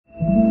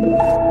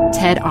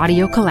TED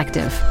Audio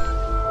Collective.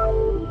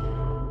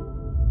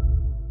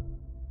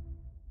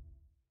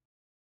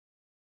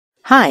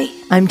 Hi,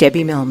 I'm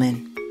Debbie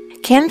Millman.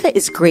 Canva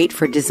is great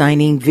for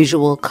designing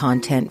visual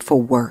content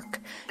for work,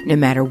 no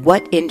matter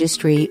what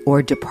industry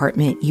or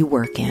department you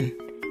work in.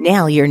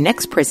 Nail your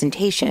next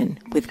presentation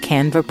with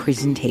Canva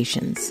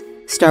Presentations.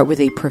 Start with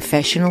a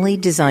professionally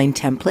designed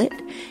template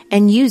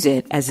and use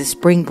it as a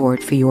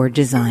springboard for your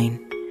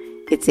design.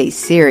 It's a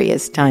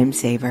serious time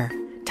saver.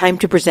 Time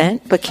to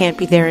present but can't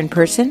be there in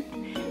person?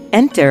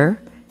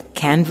 Enter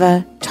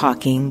Canva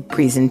Talking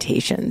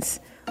Presentations.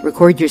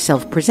 Record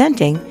yourself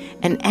presenting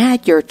and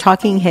add your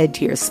talking head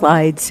to your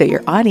slides so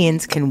your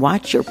audience can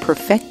watch your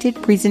perfected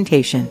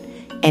presentation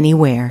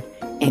anywhere,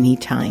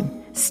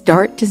 anytime.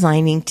 Start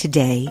designing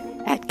today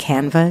at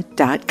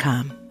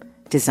canva.com.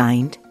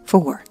 Designed for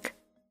work.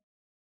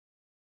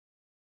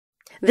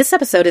 This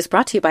episode is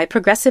brought to you by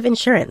Progressive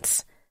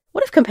Insurance.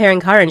 What if comparing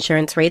car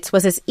insurance rates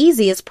was as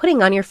easy as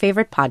putting on your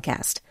favorite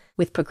podcast?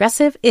 With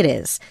Progressive, it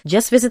is.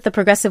 Just visit the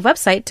Progressive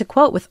website to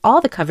quote with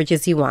all the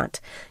coverages you want.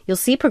 You'll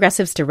see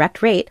Progressive's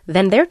direct rate,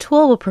 then their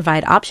tool will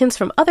provide options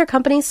from other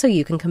companies so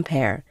you can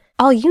compare.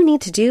 All you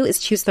need to do is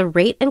choose the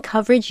rate and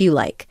coverage you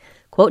like.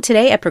 Quote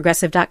today at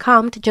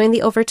Progressive.com to join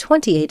the over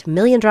 28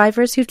 million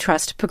drivers who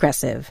trust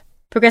Progressive.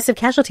 Progressive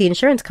Casualty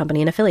Insurance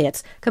Company and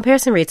Affiliates.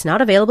 Comparison rates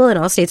not available in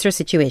all states or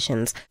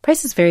situations.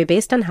 Prices vary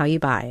based on how you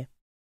buy.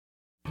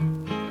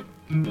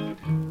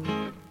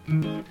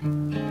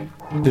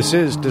 This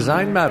is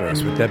Design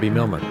Matters with Debbie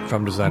Millman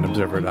from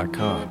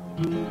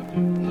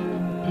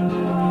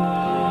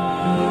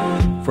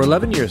DesignObserver.com. For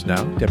 11 years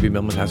now, Debbie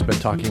Millman has been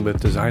talking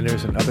with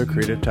designers and other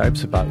creative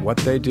types about what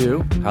they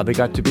do, how they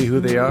got to be who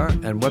they are,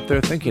 and what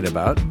they're thinking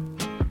about.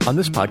 On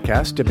this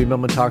podcast, Debbie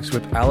Millman talks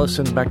with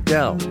Alison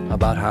Bechdel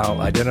about how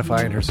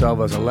identifying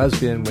herself as a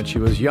lesbian when she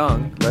was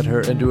young led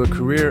her into a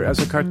career as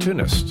a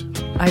cartoonist.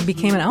 I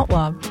became an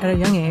outlaw at a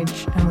young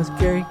age and was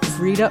very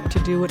freed up to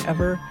do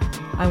whatever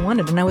I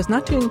wanted. And I was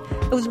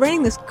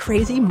writing this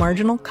crazy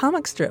marginal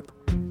comic strip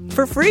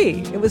for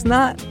free. It was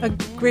not a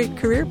great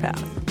career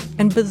path.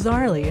 And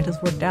bizarrely, it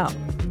has worked out.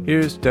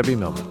 Here's Debbie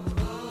Millman.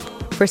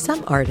 For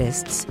some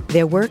artists,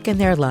 their work and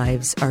their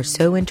lives are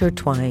so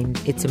intertwined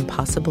it's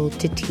impossible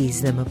to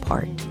tease them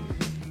apart.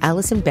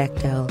 Alison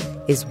Bechdel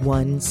is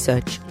one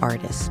such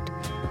artist.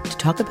 To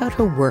talk about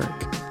her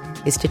work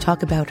is to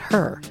talk about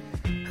her.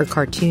 Her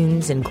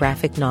cartoons and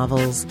graphic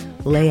novels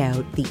lay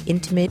out the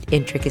intimate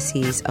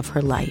intricacies of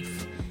her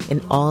life in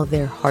all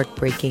their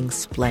heartbreaking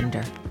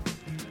splendor.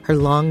 Her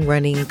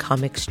long-running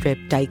comic strip,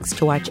 Dykes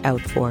to Watch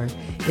Out For,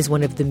 is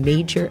one of the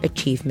major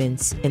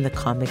achievements in the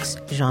comics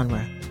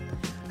genre.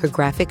 Her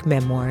graphic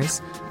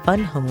memoirs,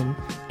 Fun Home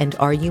and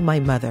Are You My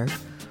Mother,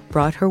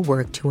 brought her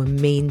work to a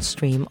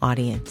mainstream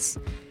audience.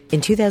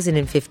 In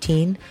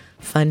 2015,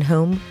 Fun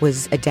Home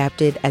was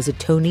adapted as a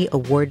Tony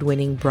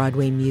Award-winning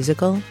Broadway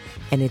musical,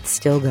 and it's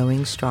still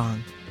going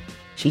strong.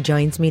 She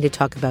joins me to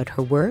talk about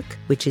her work,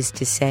 which is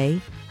to say,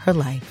 her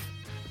life.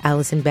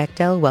 Alison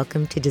Bechdel,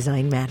 welcome to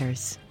Design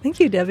Matters.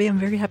 Thank you, Debbie. I'm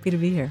very happy to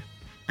be here.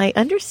 I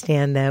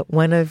understand that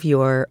one of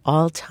your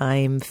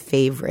all-time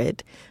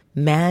favorite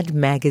Mad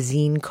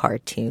Magazine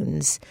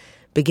cartoons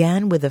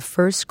began with a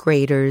first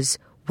grader's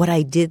What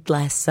I Did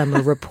Last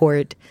Summer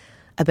report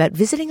about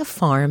visiting a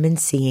farm and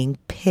seeing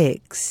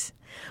pigs.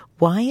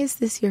 Why is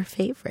this your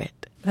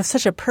favorite? That's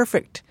such a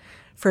perfect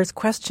first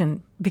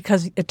question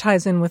because it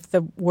ties in with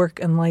the work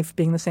and life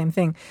being the same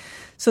thing.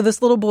 So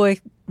this little boy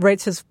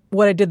writes his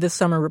What I Did This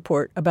Summer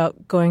report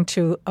about going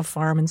to a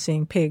farm and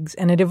seeing pigs.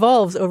 And it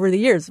evolves over the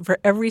years. For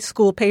every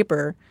school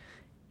paper,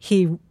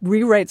 he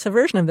rewrites a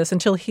version of this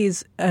until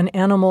he's an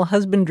animal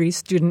husbandry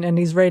student and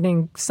he's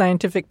writing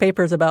scientific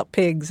papers about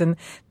pigs. And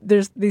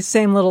there's these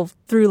same little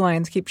through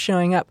lines keep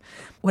showing up.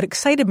 What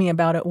excited me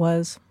about it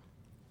was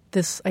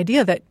this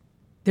idea that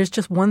there's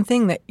just one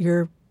thing that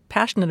you're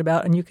passionate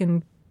about and you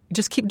can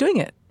just keep doing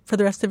it for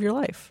the rest of your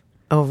life.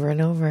 Over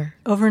and over.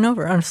 Over and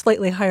over on a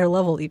slightly higher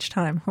level each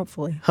time,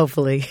 hopefully.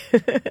 Hopefully.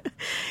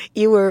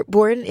 You were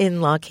born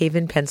in Lock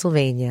Haven,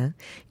 Pennsylvania.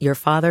 Your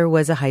father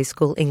was a high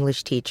school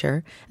English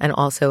teacher and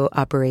also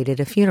operated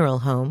a funeral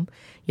home.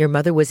 Your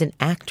mother was an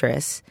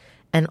actress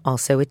and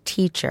also a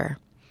teacher.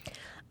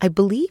 I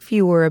believe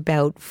you were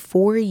about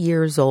 4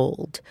 years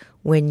old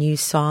when you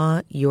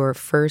saw your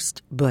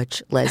first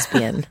butch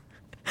lesbian.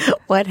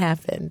 What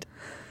happened?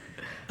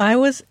 I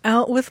was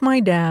out with my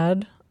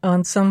dad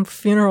on some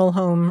funeral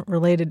home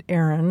related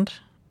errand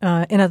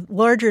in a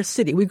larger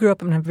city. We grew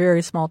up in a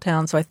very small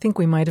town, so I think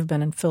we might have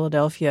been in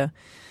Philadelphia.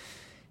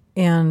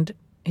 And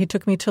he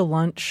took me to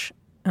lunch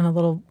in a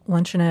little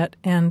luncheonette,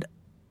 and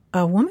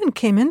a woman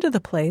came into the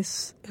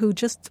place who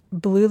just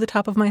blew the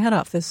top of my head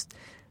off. This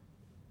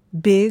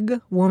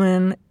big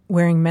woman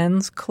wearing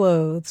men's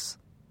clothes.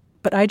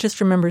 But I just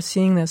remember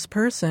seeing this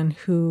person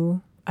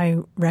who I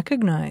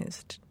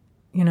recognized,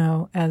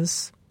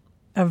 as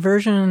a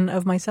version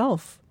of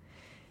myself.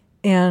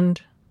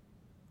 And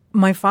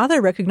my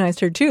father recognized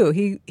her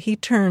too. He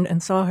turned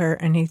and saw her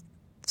and he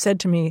said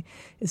to me,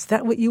 "Is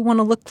that what you want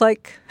to look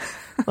like?"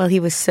 Well, he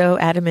was so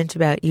adamant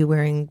about you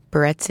wearing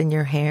barrettes in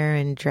your hair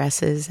and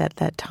dresses at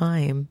that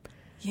time.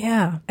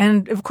 Yeah.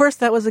 And of course,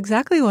 that was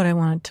exactly what I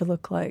wanted to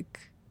look like.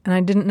 And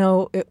I didn't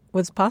know it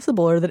was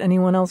possible or that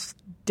anyone else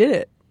did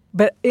it.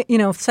 But,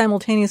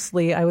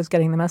 simultaneously, I was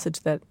getting the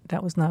message that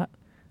that was not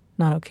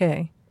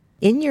okay.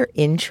 In your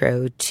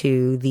intro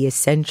to The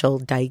Essential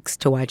Dykes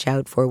to Watch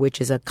Out For,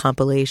 which is a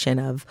compilation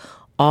of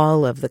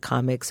all of the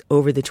comics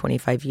over the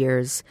 25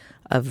 years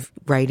of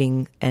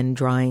writing and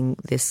drawing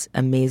this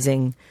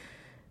amazing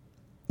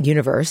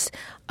universe,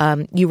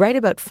 you write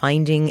about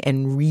finding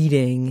and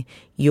reading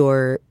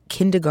your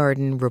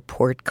kindergarten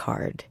report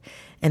card.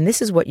 And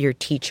this is what your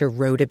teacher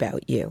wrote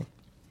about you.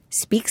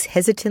 Speaks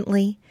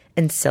hesitantly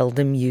and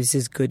seldom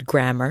uses good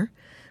grammar,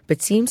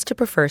 but seems to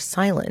prefer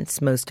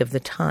silence most of the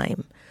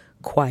time.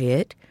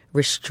 Quiet,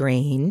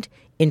 restrained,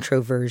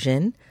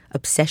 introversion,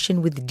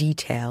 obsession with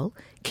detail,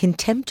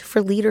 contempt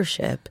for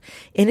leadership,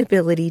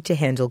 inability to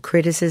handle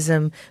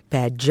criticism,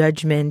 bad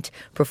judgment,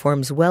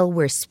 performs well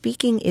where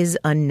speaking is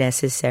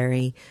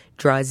unnecessary,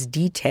 draws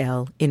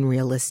detail in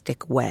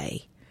realistic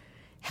way.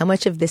 How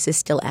much of this is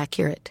still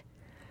accurate?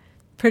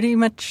 Pretty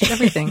much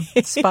everything.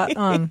 Spot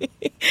on.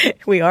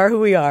 We are who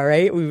we are,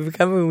 right? We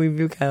become who we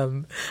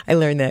become. I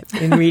learned that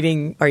in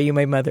reading Are You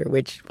My Mother,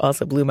 which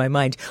also blew my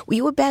mind. Were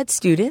you a bad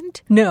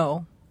student?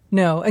 No.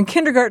 In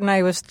kindergarten,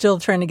 I was still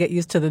trying to get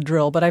used to the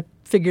drill, but I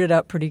figured it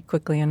out pretty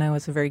quickly, and I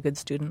was a very good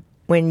student.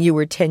 When you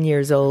were 10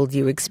 years old,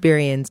 you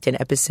experienced an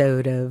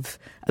episode of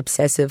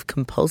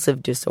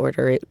obsessive-compulsive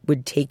disorder. It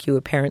would take you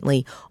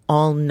apparently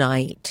all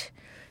night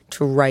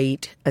to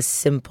write a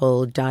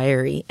simple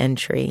diary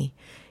entry.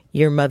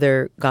 Your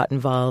mother got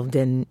involved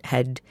and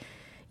had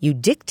you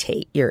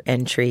dictate your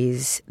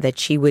entries that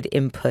she would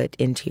input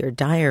into your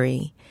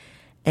diary.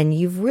 And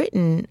you've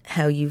written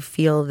how you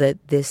feel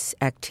that this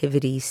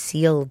activity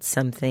sealed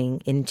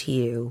something into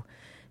you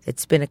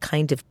that's been a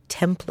kind of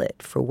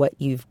template for what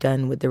you've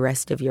done with the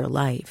rest of your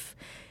life.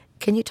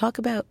 Can you talk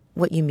about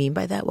what you mean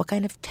by that? What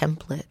kind of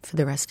template for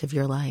the rest of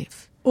your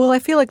life? Well, I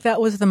feel like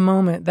that was the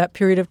moment, that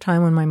period of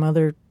time when my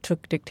mother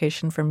took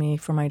dictation from me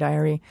for my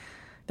diary,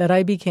 that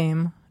I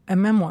became a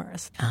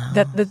memoirist. Oh.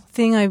 That the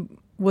thing I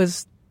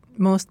was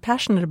most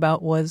passionate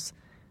about was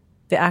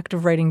the act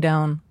of writing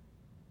down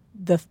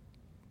the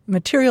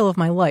material of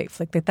my life.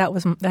 Like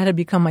that had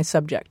become my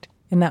subject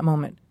in that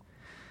moment.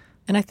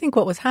 And I think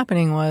what was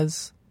happening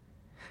was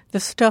the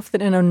stuff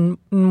that in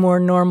a more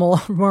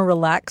normal, more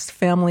relaxed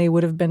family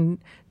would have been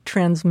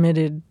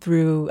transmitted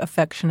through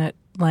affectionate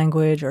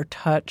language or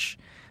touch.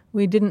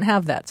 We didn't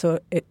have that. So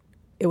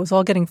it was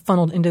all getting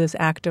funneled into this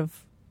act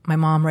of my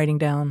mom writing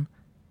down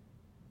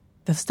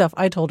the stuff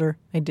I told her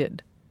I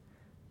did.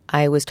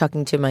 I was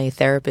talking to my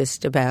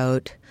therapist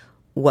about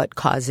what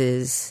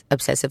causes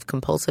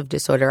obsessive-compulsive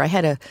disorder. I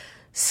had a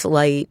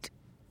slight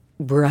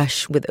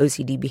brush with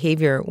OCD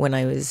behavior when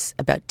I was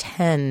about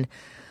 10,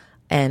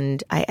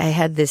 and I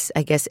had this,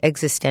 I guess,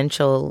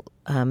 existential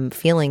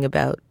feeling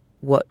about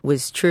what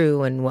was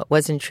true and what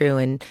wasn't true,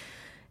 and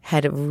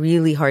had a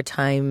really hard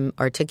time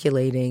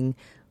articulating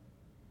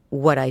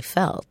what I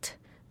felt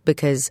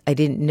because I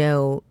didn't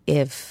know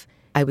if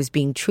I was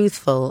being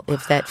truthful,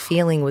 if that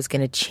feeling was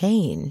going to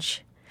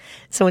change.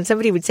 So when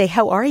somebody would say,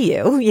 "How are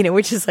you?"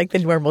 Which is like the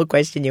normal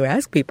question you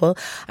ask people,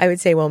 I would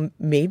say, well,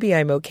 maybe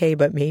I'm okay,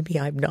 but maybe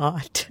I'm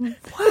not.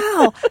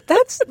 Wow.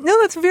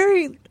 That's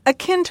very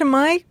akin to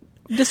my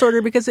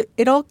disorder because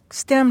it all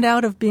stemmed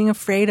out of being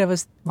afraid I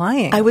was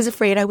lying. I was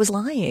afraid I was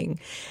lying.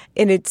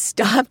 And it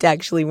stopped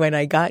actually when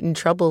I got in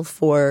trouble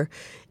for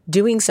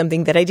doing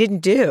something that I didn't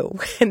do.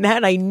 And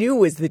that I knew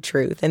was the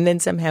truth. And then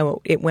somehow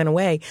it went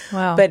away.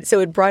 Wow. But so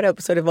it brought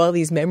up sort of all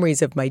these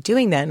memories of my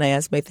doing that. And I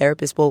asked my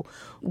therapist, well,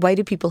 why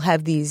do people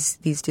have these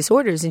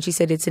disorders? And she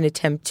said it's an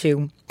attempt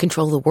to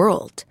control the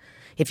world.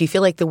 If you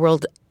feel like the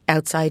world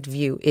outside of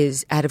you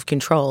is out of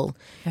control,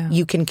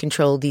 you can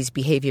control these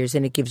behaviors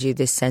and it gives you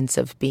this sense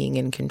of being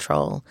in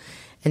control.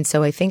 And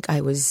so I think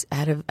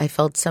I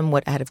felt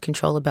somewhat out of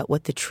control about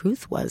what the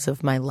truth was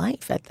of my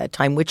life at that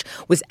time, which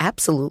was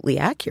absolutely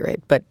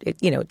accurate. But it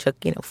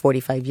took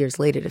 45 years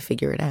later to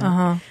figure it out.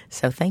 Uh-huh.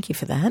 So thank you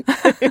for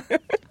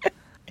that.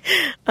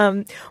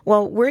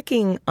 While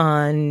working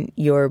on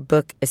your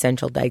book,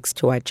 Essential Dykes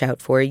to Watch Out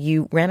For,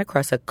 you ran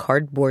across a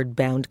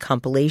cardboard-bound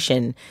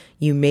compilation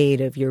you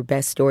made of your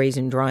best stories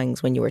and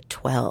drawings when you were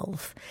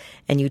 12.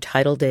 And you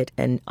titled it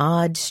An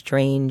Odd,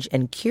 Strange,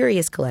 and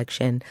Curious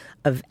Collection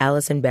of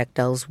Alison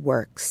Bechdel's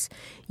Works.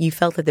 You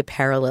felt that the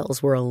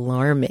parallels were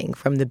alarming,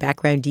 from the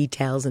background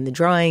details in the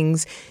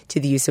drawings to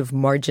the use of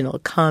marginal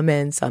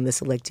comments on the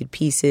selected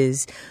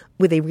pieces.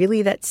 Were they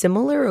really that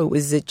similar, or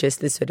was it just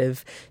this sort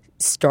of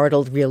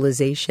startled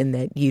realization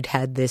that you'd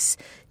had this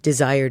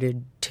desire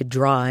to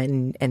draw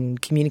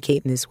and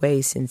communicate in this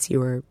way since you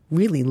were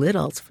really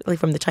little, like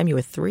from the time you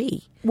were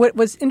 3? What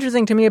was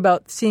interesting to me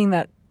about seeing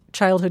that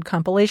childhood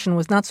compilation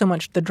was not so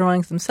much the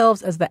drawings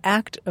themselves as the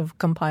act of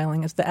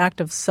compiling, as the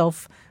act of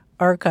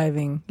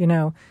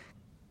self-archiving,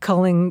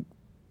 culling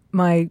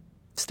my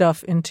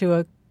stuff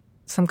into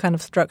some kind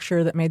of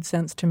structure that made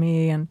sense to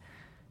me and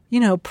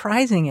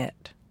prizing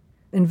it,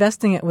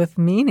 investing it with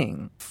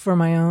meaning for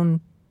my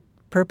own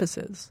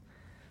purposes,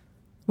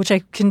 which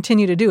I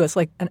continue to do. It's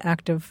like an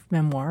active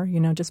memoir,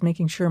 just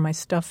making sure my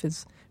stuff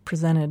is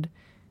presented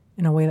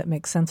in a way that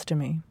makes sense to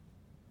me.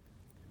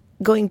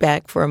 Going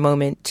back for a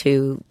moment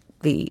to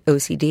the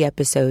OCD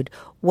episode,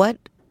 what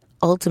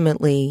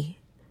ultimately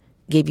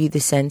gave you the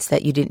sense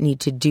that you didn't need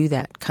to do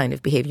that kind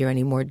of behavior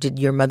anymore? Did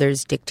your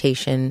mother's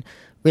dictation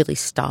really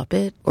stop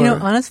it? Or?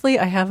 Honestly,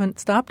 I haven't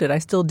stopped it. I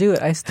still do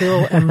it. I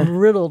still am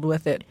riddled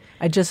with it.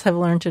 I just have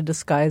learned to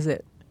disguise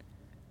it.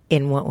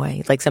 In what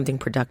way? Like something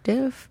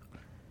productive?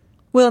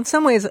 Well, in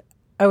some ways,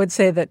 I would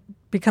say that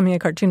becoming a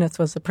cartoonist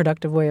was a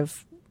productive way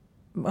of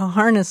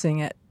harnessing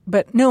it.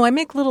 But no, I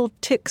make little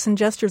tics and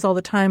gestures all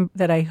the time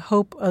that I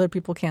hope other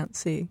people can't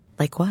see.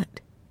 Like what?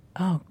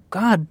 Oh,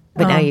 God.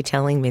 But now you're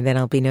telling me that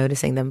I'll be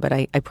noticing them, but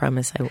I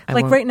promise I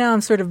like won't. Right now,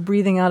 I'm sort of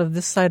breathing out of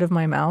this side of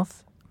my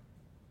mouth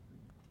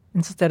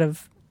instead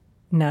of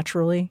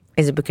naturally.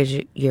 Is it because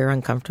you're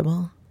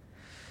uncomfortable?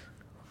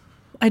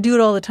 I do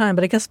it all the time,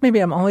 but I guess maybe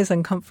I'm always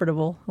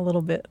uncomfortable a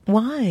little bit.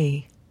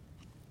 Why?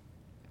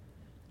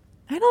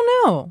 I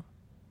don't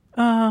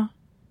know.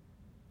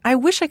 I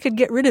wish I could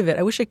get rid of it.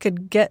 I wish I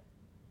could get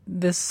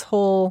this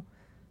whole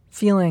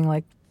feeling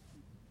like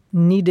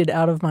needed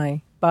out of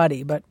my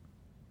body, but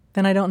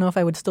then I don't know if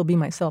I would still be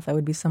myself. I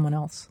would be someone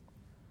else.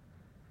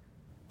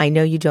 I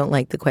know you don't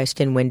like the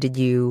question, when did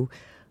you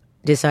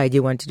decide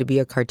you wanted to be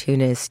a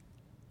cartoonist?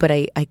 But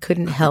I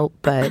couldn't help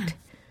but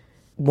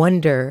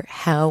wonder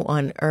how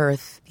on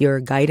earth your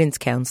guidance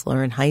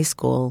counselor in high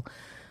school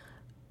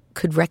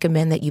could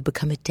recommend that you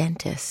become a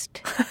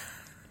dentist.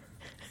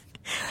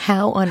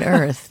 How on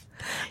earth?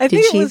 I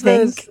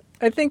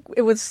think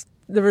it was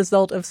the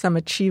result of some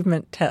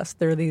achievement test.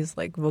 There are these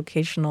like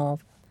vocational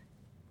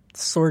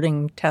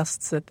sorting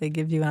tests that they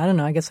give you. I don't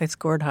know. I guess I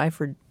scored high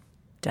for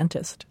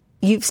dentist.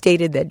 You've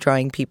stated that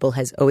drawing people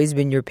has always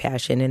been your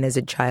passion, and as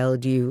a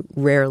child you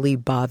rarely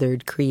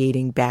bothered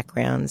creating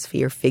backgrounds for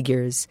your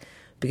figures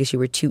because you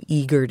were too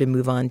eager to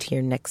move on to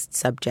your next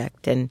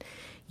subject. And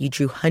you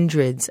drew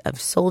hundreds of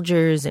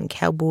soldiers and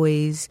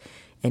cowboys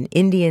and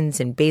Indians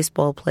and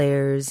baseball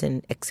players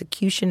and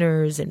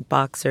executioners and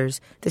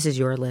boxers. This is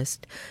your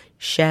list.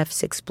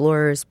 Chefs,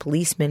 explorers,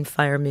 policemen,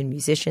 firemen,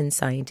 musicians,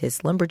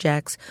 scientists,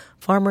 lumberjacks,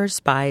 farmers,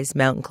 spies,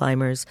 mountain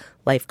climbers,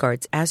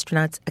 lifeguards,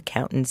 astronauts,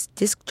 accountants,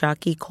 disc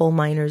jockey, coal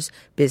miners,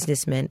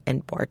 businessmen,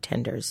 and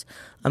bartenders,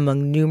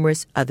 among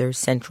numerous other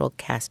central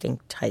casting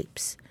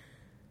types.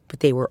 But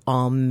they were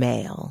all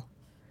male.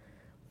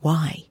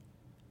 Why?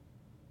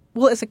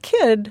 Well, as a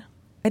kid,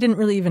 I didn't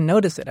really even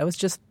notice it.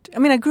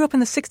 I grew up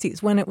in the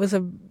 60s when it was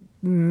a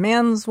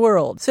man's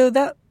world. So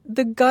that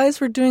the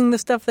guys were doing the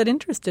stuff that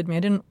interested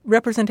me.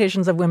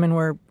 Representations of women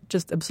were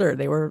just absurd.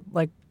 They were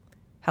like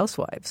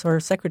housewives or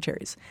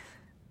secretaries,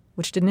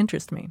 which didn't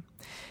interest me.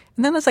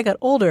 And then as I got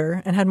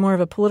older and had more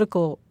of a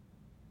political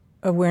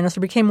awareness or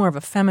became more of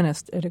a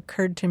feminist, it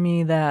occurred to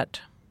me that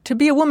to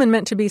be a woman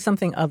meant to be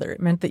something other. It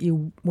meant that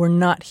you were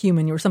not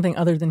human. You were something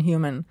other than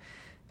human.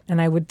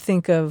 And I would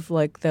think of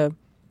like the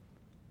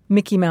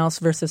Mickey Mouse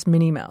versus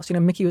Minnie Mouse.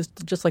 Mickey was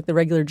just like the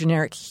regular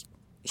generic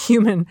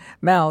human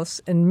mouse,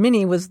 and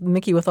Minnie was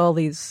Mickey with all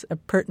these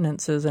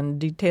appurtenances and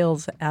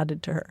details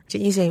added to her.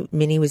 Did you say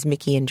Minnie was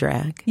Mickey in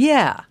drag?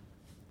 Yeah.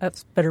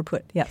 That's better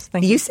put. Yes,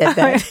 thank you. You said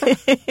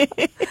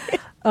that.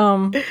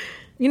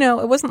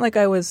 It wasn't like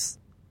I was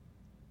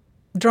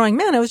drawing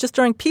men. I was just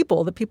drawing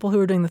people, the people who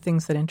were doing the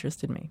things that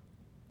interested me.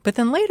 But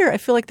then later, I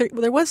feel like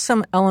there was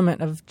some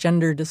element of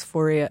gender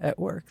dysphoria at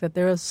work, that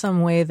there was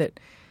some way that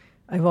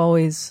I've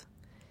always...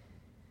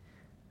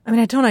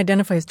 I don't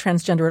identify as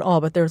transgender at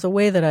all, but there was a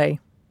way that I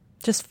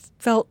just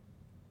felt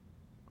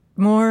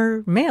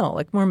more male,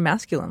 like more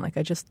masculine. Like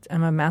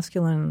I'm a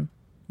masculine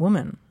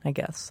woman, I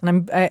guess.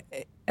 And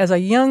as a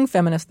young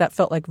feminist, that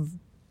felt like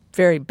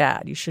very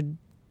bad. You should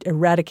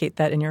eradicate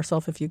that in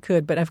yourself if you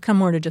could. But I've come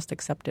more to just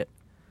accept it.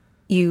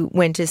 You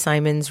went to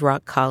Simon's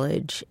Rock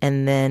College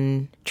and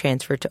then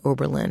transferred to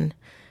Oberlin.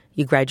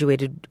 You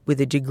graduated with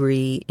a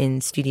degree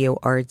in studio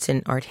arts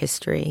and art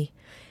history.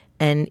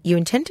 And you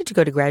intended to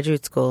go to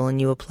graduate school,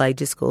 and you applied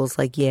to schools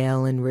like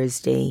Yale and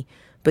RISD,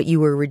 but you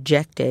were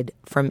rejected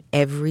from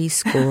every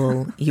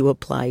school you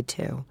applied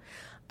to.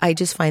 I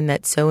just find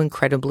that so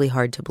incredibly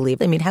hard to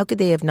believe. How could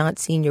they have not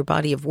seen your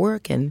body of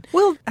work?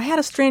 Well, I had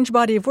a strange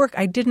body of work.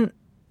 I didn't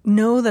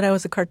know that I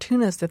was a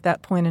cartoonist at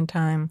that point in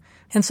time.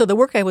 And so the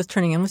work I was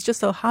turning in was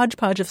just a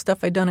hodgepodge of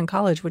stuff I'd done in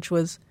college, which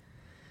was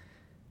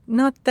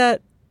not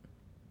that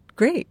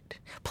great.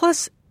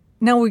 Plus,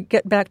 now we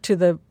get back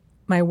to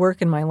my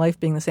work and my life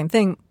being the same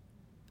thing.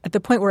 At the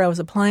point where I was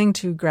applying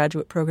to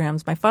graduate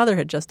programs, my father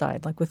had just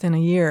died, like within a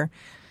year.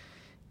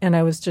 And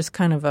I was just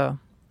kind of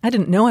I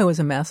didn't know I was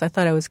a mess. I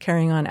thought I was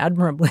carrying on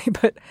admirably,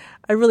 but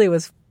I really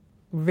was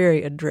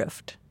very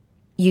adrift.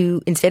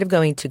 You, instead of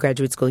going to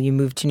graduate school, you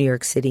moved to New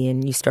York City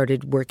and you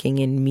started working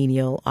in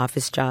menial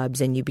office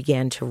jobs and you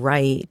began to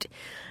write.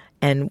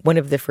 And one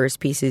of the first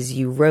pieces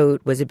you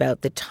wrote was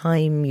about the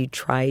time you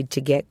tried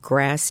to get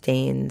grass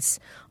stains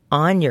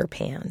on your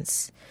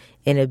pants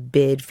in a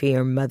bid for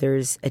your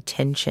mother's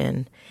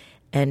attention.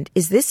 And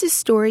is this a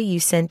story you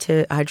sent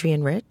to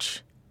Adrienne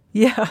Rich?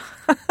 Yeah,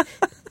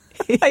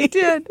 I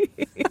did.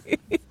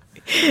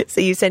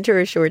 So you sent her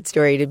a short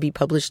story to be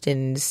published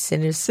in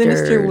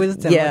Sinister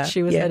Wisdom, which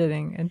she was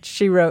editing. And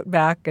she wrote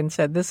back and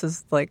said, this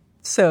is like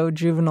so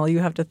juvenile. You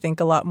have to think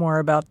a lot more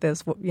about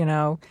this. You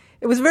know,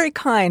 it was very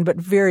kind, but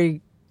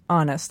very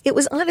honest. It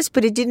was honest,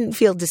 but it didn't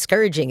feel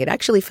discouraging. It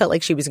actually felt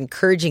like she was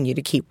encouraging you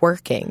to keep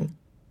working.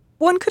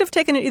 One could have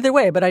taken it either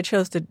way, but I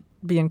chose to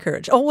be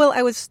encouraged. Oh, well,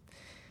 I was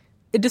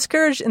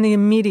discouraged in the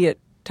immediate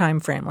time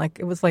frame. Like,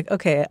 it was like,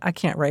 okay, I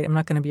can't write. I'm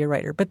not going to be a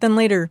writer. But then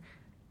later,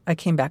 I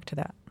came back to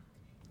that.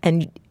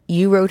 And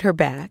you wrote her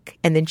back,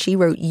 and then she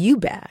wrote you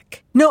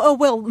back. No, oh,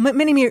 well,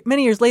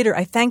 many years later,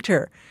 I thanked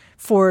her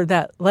for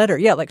that letter.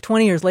 Yeah, like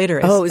 20 years later.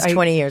 Oh, it was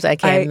 20 years. I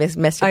can't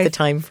mess up the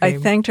time frame. I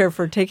thanked her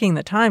for taking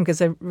the time because,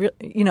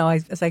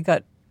 as I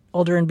got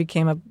older and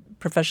became a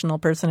professional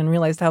person and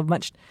realized how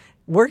much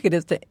work it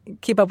is to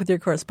keep up with your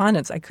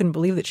correspondence, I couldn't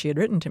believe that she had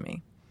written to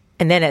me.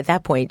 And then at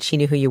that point, she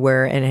knew who you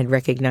were and had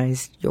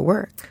recognized your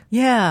work.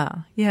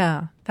 Yeah.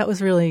 That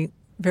was really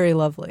very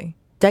lovely.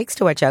 Dykes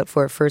to Watch Out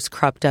For first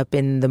cropped up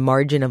in the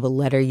margin of a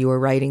letter you were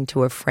writing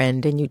to a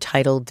friend, and you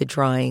titled the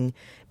drawing,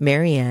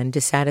 Marianne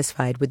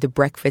Dissatisfied with the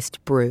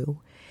Breakfast Brew.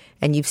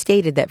 And you've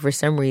stated that for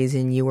some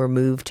reason you were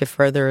moved to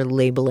further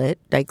label it,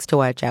 Dykes to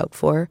Watch Out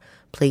For,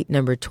 plate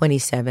number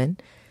 27,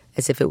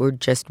 as if it were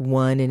just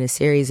one in a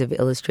series of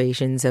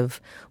illustrations of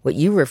what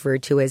you refer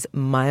to as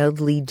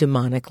mildly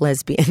demonic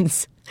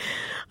lesbians.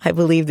 I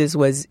believe this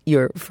was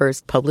your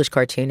first published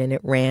cartoon, and it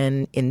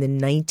ran in the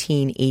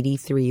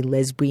 1983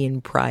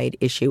 Lesbian Pride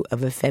issue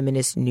of a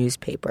feminist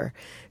newspaper.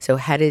 So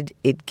how did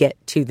it get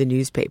to the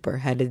newspaper?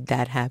 How did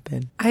that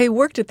happen? I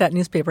worked at that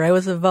newspaper. I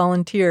was a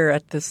volunteer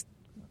at this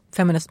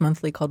feminist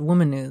monthly called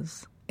Woman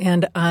News.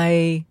 And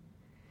I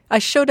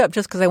showed up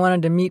just because I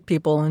wanted to meet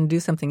people and do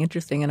something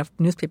interesting, and a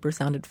newspaper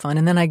sounded fun.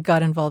 And then I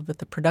got involved with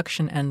the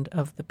production end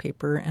of the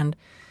paper, and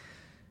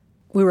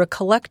we were a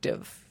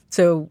collective.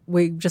 So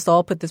we just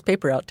all put this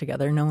paper out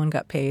together. No one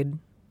got paid.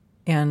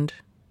 And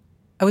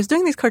I was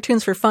doing these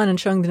cartoons for fun and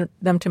showing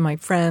them to my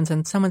friends.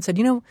 And someone said,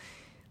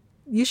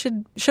 you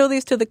should show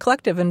these to the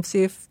collective and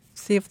see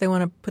if they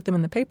want to put them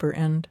in the paper.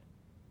 And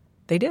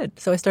they did.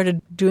 So I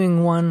started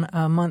doing one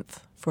a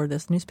month for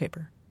this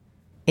newspaper.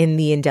 In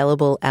the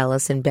indelible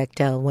Alison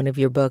Bechdel, one of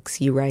your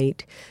books, you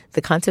write,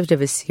 the concept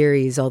of a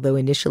series, although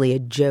initially a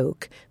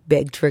joke,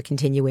 begged for a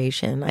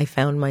continuation. I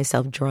found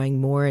myself drawing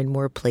more and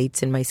more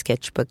plates in my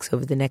sketchbooks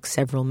over the next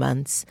several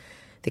months.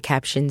 The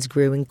captions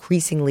grew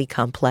increasingly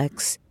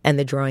complex, and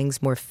the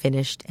drawings more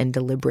finished and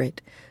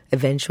deliberate.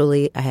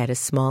 Eventually, I had a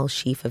small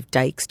sheaf of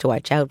dykes to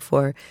watch out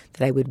for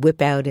that I would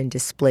whip out and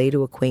display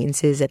to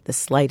acquaintances at the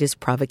slightest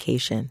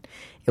provocation.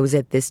 It was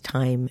at this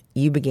time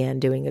you began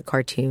doing a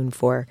cartoon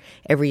for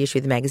every issue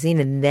of the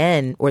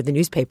magazine or the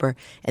newspaper,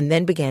 and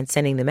then began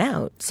sending them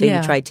out. So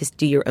you tried to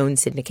do your own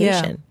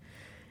syndication. Yeah.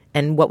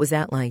 And what was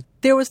that like?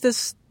 There was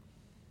this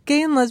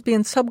gay and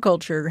lesbian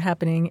subculture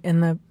happening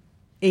in the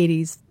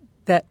 80s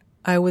that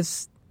I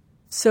was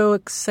so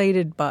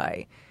excited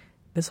by.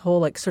 This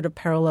whole sort of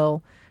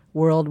parallel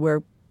world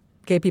where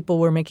gay people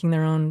were making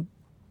their own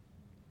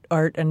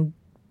art and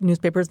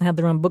newspapers and had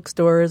their own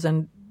bookstores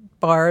and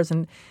bars,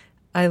 and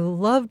I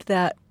loved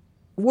that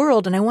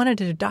world, and I wanted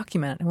to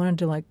document it. I wanted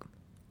to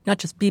not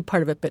just be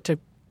part of it, but to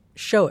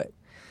show it.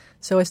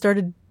 So I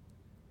started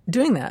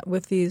doing that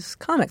with these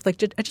comics. I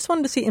just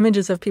wanted to see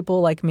images of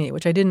people like me,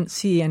 which I didn't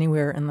see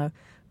anywhere in the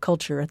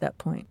culture at that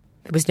point.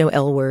 There was no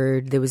L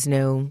word. There was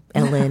no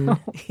Ellen.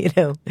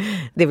 No.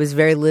 There was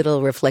very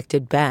little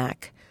reflected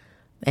back.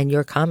 And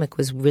your comic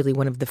was really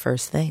one of the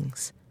first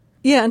things.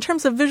 Yeah, in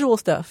terms of visual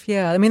stuff,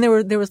 yeah. I mean,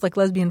 there was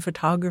lesbian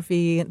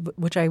photography,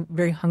 which I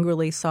very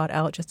hungrily sought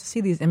out just to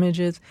see these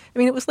images. I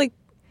mean, it was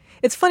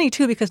it's funny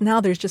too because now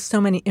there's just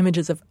so many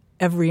images of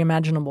every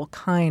imaginable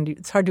kind.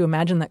 It's hard to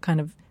imagine that kind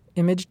of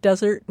image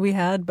desert we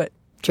had, but...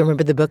 Do you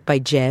remember the book by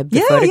Jeb, the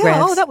photographs?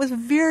 photographs? Oh, that was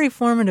very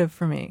formative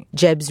for me.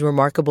 Jeb's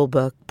remarkable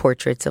book,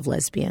 Portraits of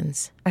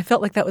Lesbians. I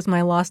felt like that was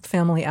my lost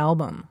family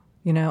album,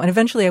 and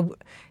eventually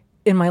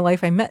in my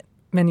life I met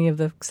many of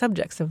the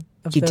subjects of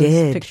you those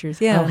did. Pictures.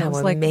 Yeah, oh, and it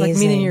was like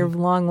meeting your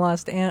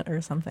long-lost aunt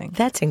or something.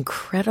 That's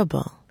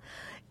incredible.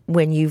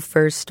 When you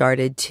first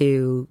started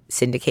to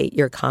syndicate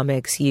your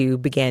comics, you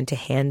began to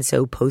hand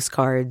sew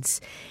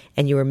postcards,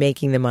 and you were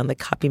making them on the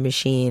copy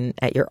machine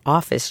at your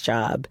office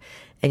job,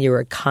 and you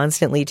were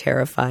constantly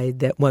terrified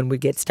that one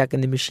would get stuck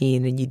in the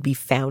machine and you'd be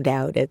found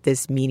out at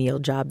this menial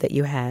job that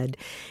you had.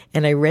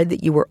 And I read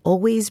that you were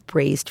always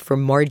braced for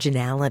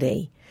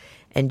marginality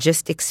and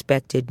just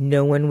expected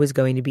no one was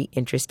going to be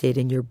interested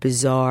in your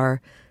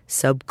bizarre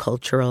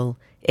subcultural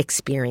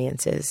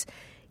experiences.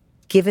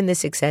 Given the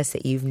success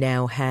that you've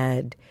now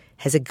had,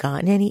 has it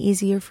gotten any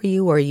easier for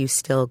you, or are you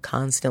still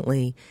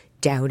constantly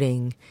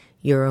doubting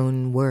your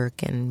own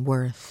work and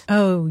worth?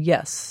 Oh,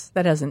 yes.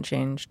 That hasn't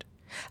changed.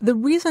 The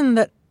reason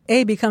that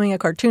A, becoming a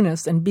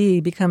cartoonist, and B,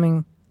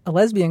 becoming a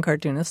lesbian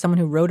cartoonist, someone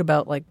who wrote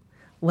about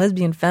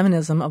lesbian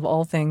feminism of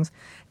all things,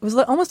 it was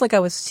almost like I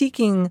was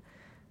seeking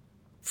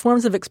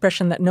forms of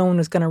expression that no one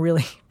was going to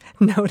really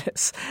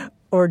notice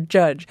or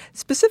judge.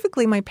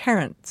 Specifically, my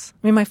parents.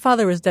 I mean, my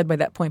father was dead by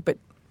that point, but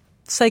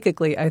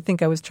psychically, I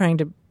think I was trying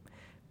to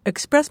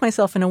express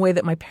myself in a way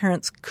that my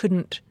parents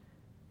couldn't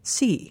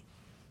see.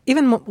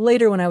 Even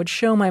later when I would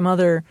show my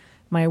mother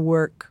my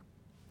work,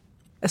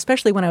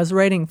 especially when I was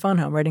writing Fun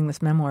Home, writing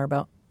this memoir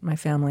about my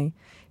family,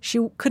 she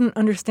couldn't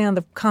understand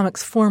the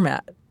comics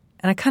format.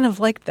 And I kind of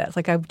liked that.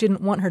 Like I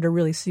didn't want her to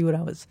really see what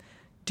I was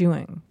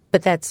doing.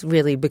 But that's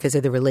really because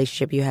of the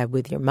relationship you had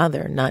with your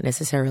mother, not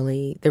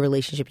necessarily the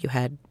relationship you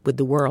had with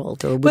the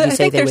world. Or would you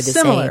say they were the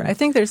same? I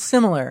think they're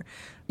similar.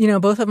 You know,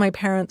 both of my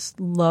parents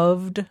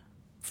loved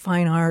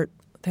fine art.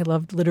 They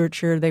loved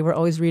literature. They were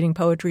always reading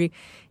poetry.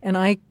 And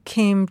I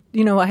came,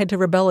 you know, I had to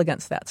rebel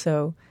against that.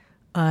 So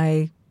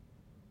I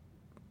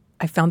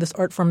found this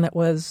art form that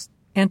was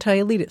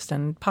anti-elitist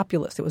and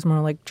populist. It was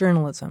more like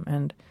journalism.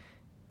 And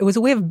it was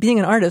a way of being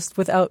an artist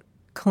without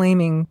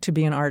claiming to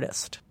be an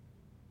artist.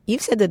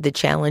 You've said that the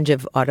challenge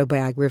of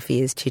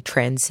autobiography is to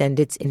transcend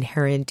its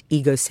inherent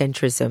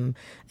egocentrism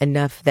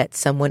enough that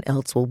someone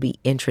else will be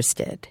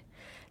interested.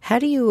 How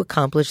do you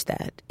accomplish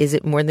that? Is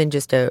it more than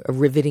just a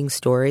riveting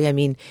story? I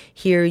mean,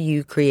 here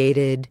you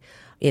created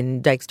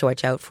in Dykes to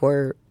Watch Out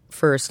For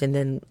first and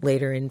then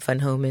later in Fun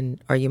Home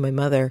and Are You My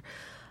Mother,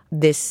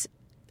 this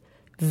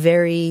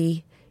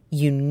very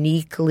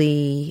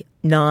uniquely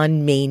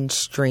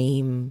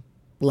non-mainstream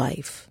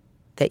life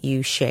that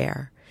you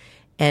share.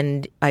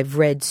 And I've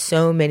read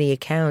so many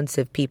accounts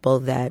of people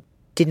that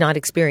did not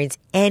experience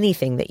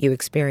anything that you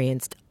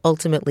experienced,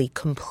 ultimately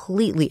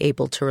completely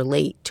able to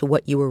relate to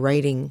what you were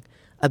writing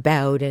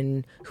about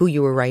and who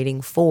you were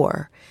writing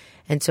for.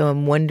 And so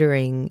I'm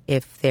wondering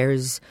if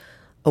there's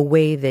a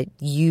way that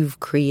you've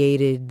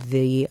created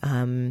the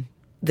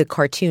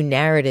cartoon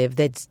narrative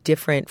that's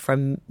different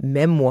from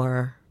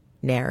memoir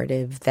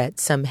narrative that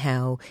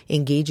somehow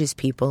engages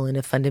people in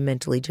a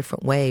fundamentally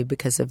different way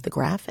because of the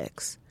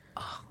graphics.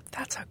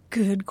 That's a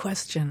good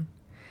question.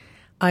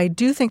 I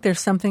do think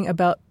there's something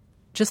about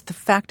just the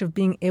fact of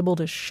being able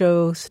to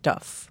show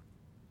stuff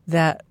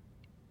that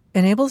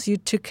enables you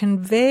to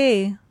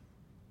convey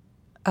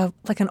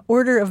like an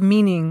order of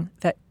meaning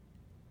that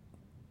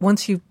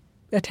once you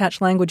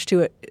attach language to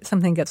it,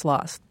 something gets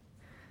lost.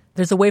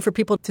 There's a way for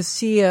people to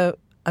see a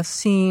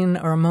scene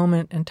or a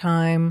moment in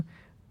time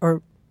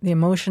or the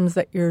emotions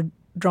that you're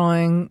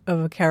drawing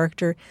of a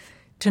character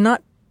to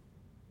not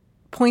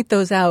point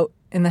those out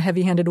in the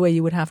heavy-handed way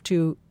you would have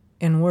to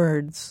in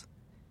words.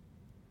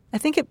 I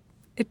think it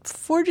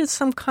forges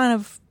some kind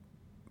of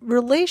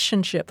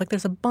relationship. Like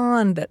there's a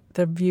bond that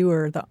the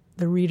viewer,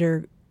 the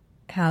reader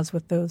has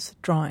with those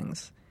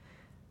drawings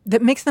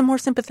that makes them more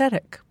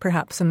sympathetic,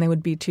 perhaps, than they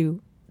would be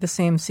to the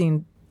same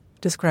scene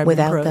described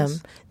without in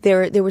prose.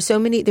 them. There's so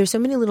many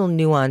little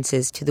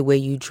nuances to the way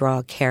you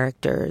draw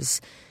characters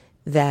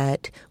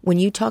that when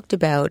you talked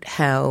about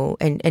how,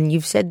 and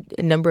you've said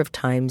a number of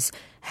times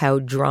how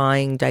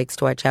drawing Dykes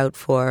to Watch Out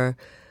For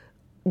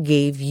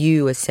gave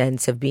you a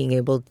sense of being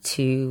able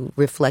to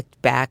reflect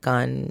back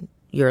on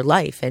your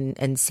life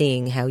and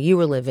seeing how you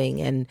were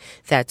living. And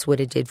that's what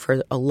it did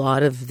for a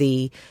lot of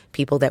the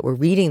people that were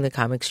reading the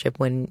comic strip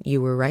when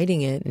you were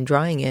writing it and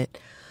drawing it.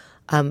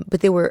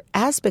 But there were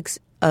aspects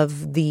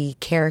of the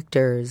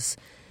characters,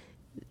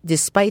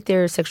 despite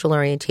their sexual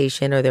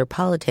orientation or their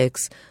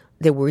politics,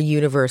 there were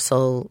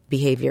universal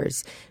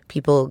behaviors.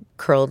 People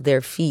curled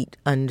their feet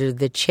under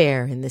the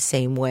chair in the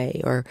same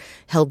way, or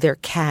held their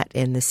cat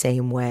in the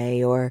same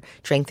way, or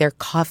drank their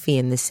coffee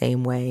in the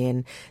same way.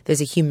 And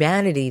there's a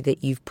humanity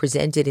that you've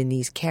presented in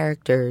these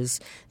characters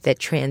that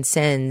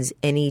transcends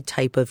any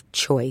type of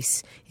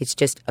choice. It's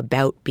just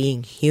about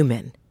being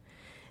human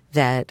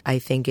that I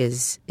think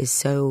is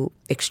so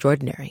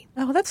extraordinary.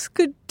 Oh, that's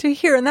good to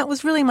hear. And that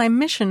was really my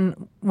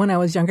mission when I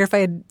was younger. If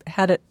I had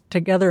had it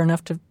together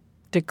enough to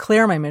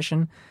declare my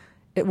mission,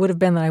 it would have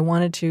been that I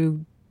wanted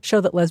to show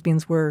that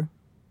lesbians were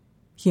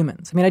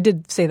humans. I mean, I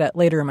did say that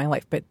later in my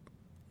life, but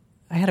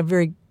I had a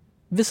very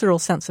visceral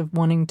sense of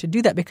wanting to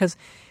do that because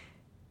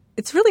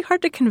it's really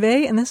hard to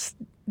convey in this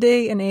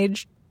day and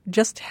age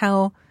just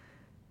how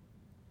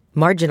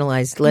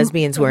marginalized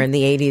lesbians were in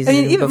the 80s and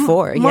even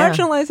before.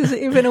 Marginalized is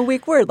even a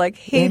weak word, like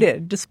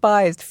hated,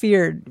 despised,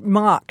 feared,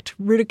 mocked,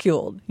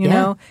 ridiculed, you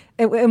know?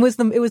 It was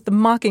the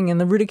mocking and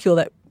the ridicule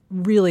that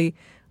really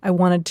I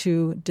wanted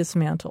to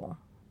dismantle.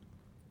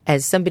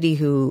 As somebody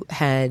who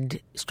had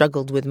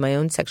struggled with my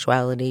own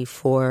sexuality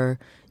for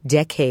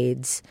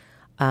decades,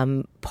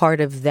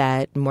 part of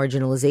that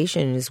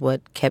marginalization is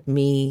what kept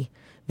me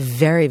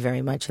very,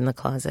 very much in the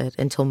closet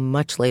until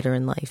much later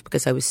in life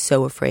because I was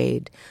so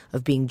afraid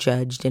of being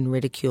judged and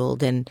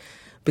ridiculed. And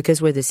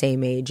because we're the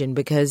same age and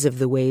because of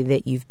the way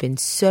that you've been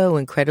so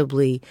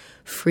incredibly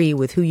free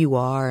with who you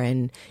are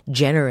and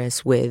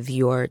generous with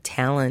your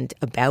talent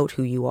about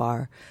who you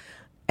are,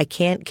 I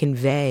can't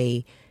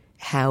convey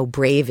how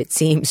brave it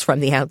seems from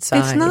the outside.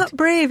 It's not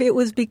brave. It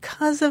was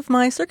because of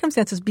my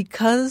circumstances,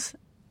 because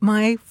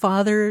my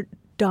father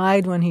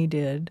died when he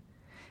did.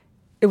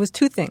 It was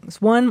two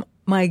things. One,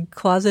 my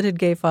closeted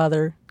gay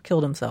father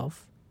killed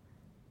himself.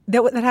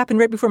 that happened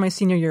right before my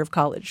senior year of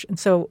college. And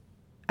so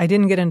I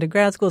didn't get into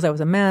grad schools. I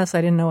was a mess.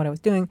 I didn't know what I was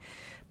doing.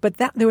 But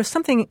there was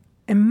something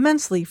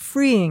immensely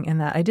freeing in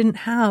that. I didn't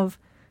have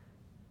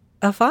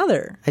a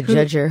father. A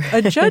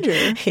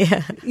judger.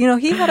 Yeah. You know,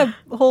 he had a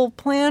whole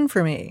plan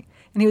for me.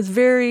 And he was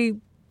very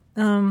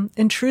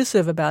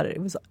intrusive about it.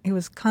 He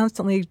was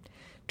constantly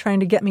trying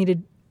to get me to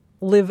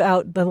live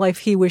out the life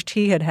he wished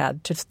he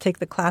had, to take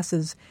the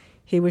classes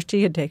he wished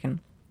he had taken.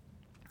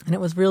 And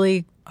it was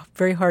really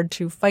very hard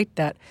to fight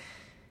that.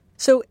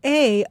 So,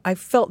 I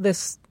felt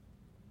this,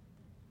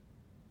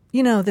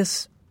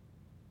 this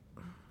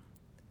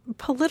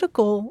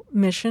political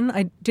mission.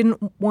 I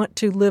didn't want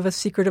to live a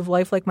secretive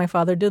life like my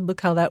father did.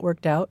 Look how that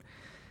worked out.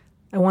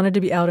 I wanted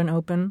to be out and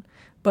open.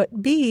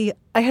 But B,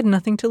 I had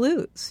nothing to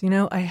lose.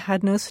 I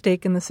had no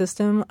stake in the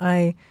system.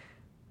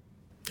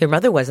 Your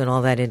mother wasn't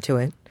all that into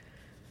it.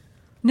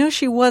 No,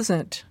 she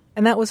wasn't.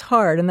 And that was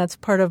hard, and that's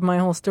part of my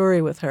whole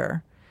story with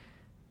her.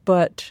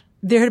 But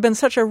there had been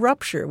such a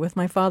rupture with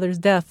my father's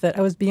death that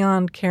I was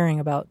beyond caring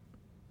about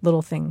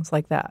little things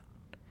like that.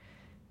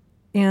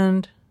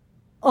 And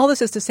all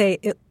this is to say,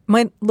 it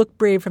might look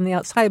brave from the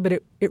outside, but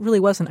it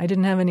really wasn't. I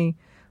didn't have any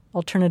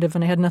alternative,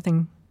 and I had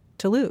nothing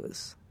to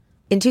lose.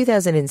 In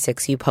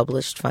 2006, you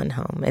published Fun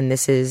Home, and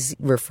this is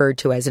referred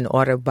to as an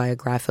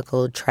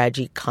autobiographical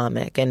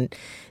tragicomic. And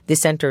this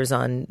centers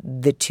on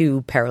the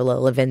two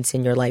parallel events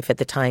in your life at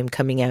the time,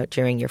 coming out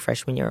during your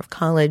freshman year of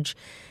college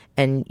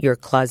and your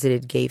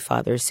closeted gay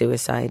father's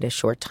suicide a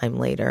short time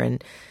later.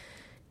 And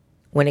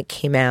when it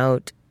came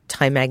out,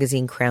 Time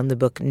magazine crowned the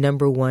book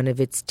 #1 of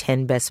its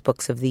 10 best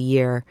books of the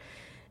year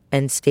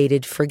and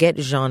stated, "Forget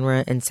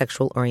genre and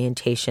sexual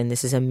orientation.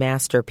 This is a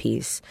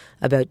masterpiece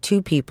about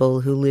two people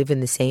who live in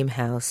the same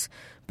house,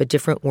 but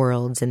different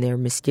worlds and their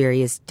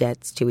mysterious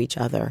debts to each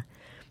other."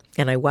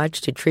 And I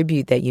watched a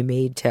tribute that you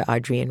made to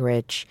Audrey and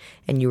Rich,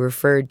 and you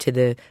referred to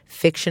the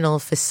fictional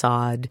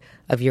facade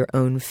of your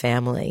own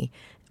family.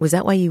 Was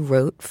that why you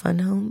wrote Fun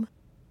Home?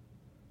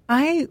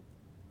 I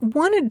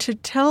wanted to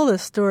tell the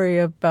story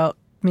about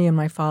me and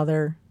my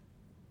father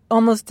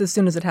almost as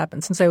soon as it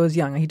happened, since I was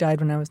young. He died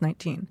when I was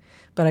 19.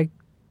 But I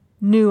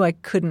knew I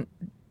couldn't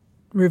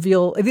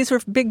reveal. These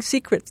were big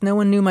secrets. No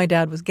one knew my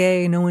dad was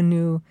gay. No one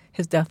knew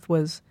his death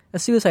was a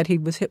suicide. He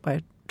was hit by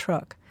a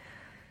truck.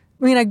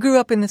 I mean, I grew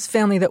up in this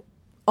family that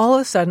all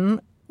of a sudden,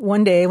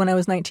 one day when I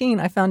was 19,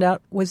 I found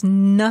out was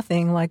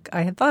nothing like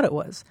I had thought it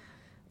was.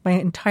 My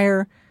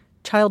entire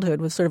childhood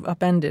was sort of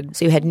upended.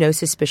 So you had no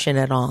suspicion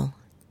at all?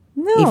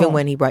 No. Even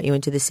when he brought you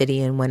into the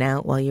city and went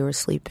out while you were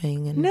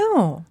sleeping?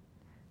 No.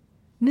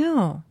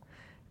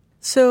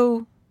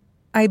 So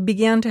I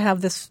began to have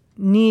this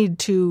need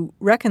to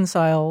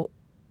reconcile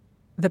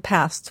the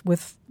past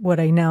with what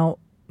I now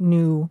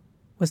knew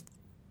was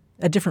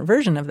a different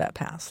version of that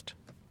past.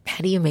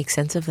 How do you make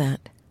sense of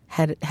that?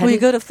 You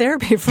go to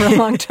therapy for a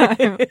long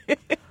time.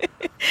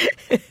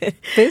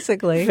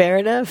 Basically. Fair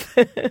enough.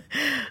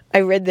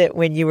 I read that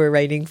when you were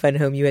writing Fun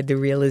Home, you had the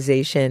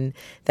realization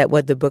that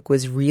what the book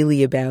was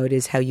really about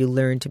is how you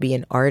learned to be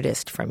an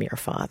artist from your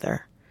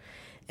father.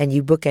 And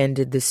you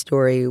bookended the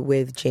story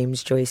with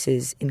James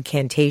Joyce's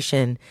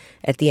incantation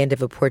at the end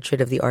of A Portrait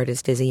of the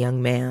Artist as a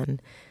Young Man.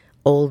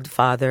 "Old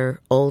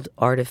father, old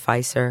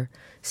artificer,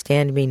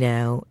 stand me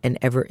now and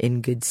ever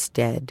in good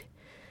stead."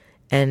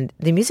 And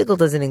the musical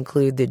doesn't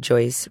include the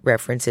Joyce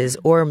references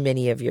or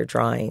many of your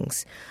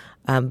drawings,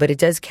 but it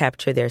does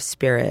capture their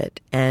spirit.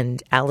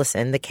 And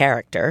Alison, the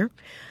character,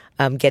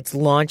 gets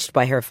launched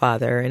by her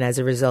father, and as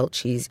a result,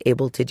 she's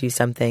able to do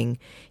something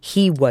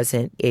he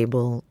wasn't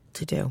able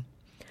to do.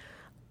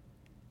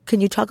 Can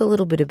you talk a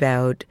little bit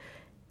about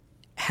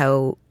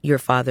how your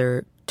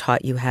father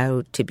taught you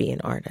how to be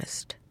an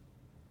artist?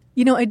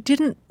 I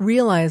didn't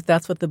realize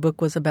that's what the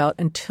book was about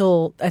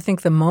until I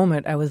think the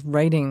moment I was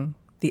writing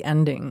the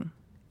ending,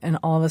 and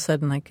all of a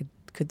sudden I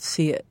could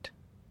see it.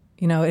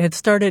 It had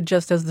started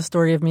just as the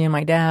story of me and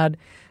my dad.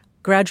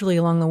 Gradually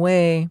along the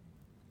way,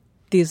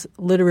 these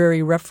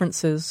literary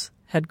references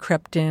had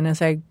crept in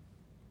as I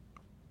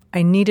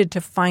needed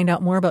to find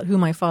out more about who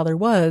my father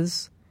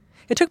was.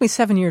 It took me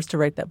 7 years to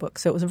write that book,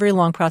 so it was a very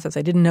long process.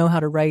 I didn't know how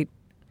to write.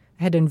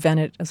 I had to invent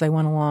it as I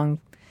went along.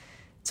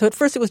 So at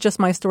first it was just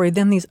my story.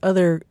 Then these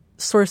other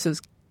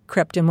sources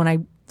crept in when I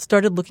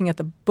started looking at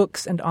the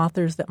books and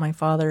authors that my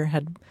father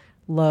had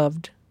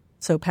loved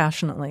so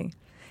passionately,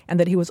 and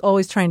that he was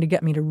always trying to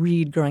get me to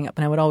read growing up.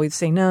 And I would always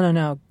say,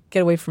 no,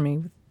 get away from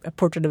me, A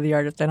Portrait of the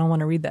Artist. I don't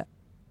want to read that.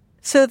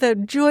 So the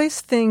Joyce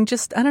thing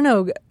just, I don't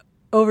know,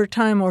 over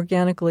time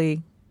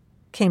organically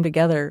came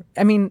together.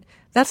 I mean,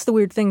 that's the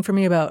weird thing for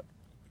me about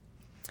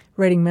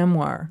writing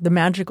memoir. The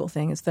magical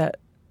thing is that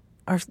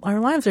our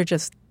lives are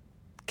just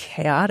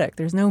chaotic.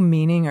 There's no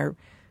meaning or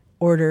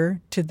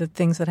order to the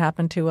things that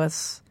happen to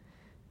us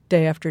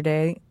day after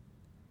day.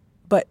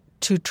 But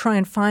to try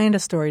and find a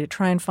story, to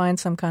try and find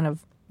some kind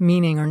of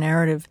meaning or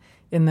narrative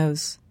in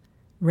those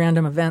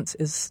random events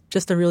is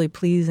just a really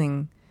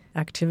pleasing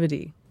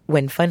activity.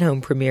 When Fun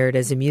Home premiered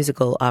as a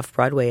musical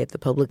off-Broadway at the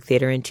Public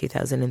Theater in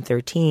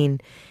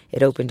 2013,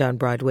 it opened on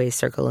Broadway's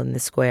Circle in the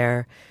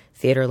Square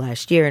Theater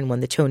last year and won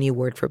the Tony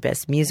Award for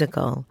Best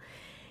Musical.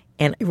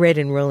 And I read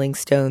in Rolling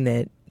Stone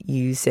that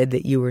you said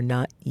that you were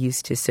not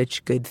used to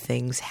such good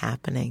things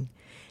happening.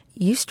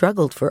 You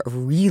struggled for a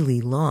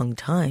really long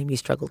time. You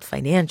struggled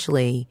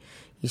financially.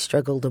 You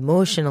struggled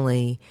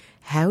emotionally.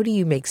 How do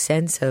you make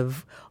sense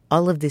of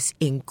all of this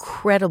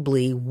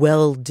incredibly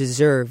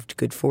well-deserved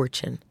good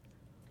fortune?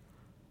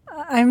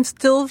 I'm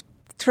still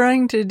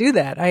trying to do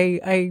that.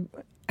 I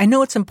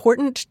know it's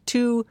important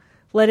to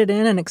let it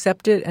in and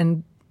accept it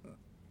and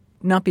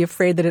not be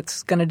afraid that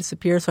it's going to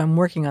disappear, so I'm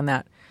working on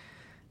that.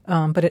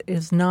 But it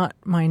is not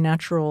my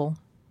natural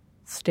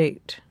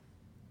state.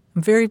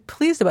 I'm very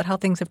pleased about how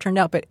things have turned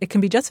out, but it can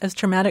be just as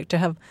traumatic to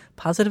have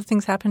positive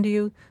things happen to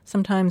you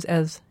sometimes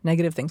as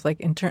negative things, like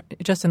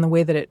just in the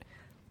way that it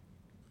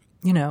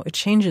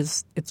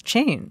changes its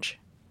change.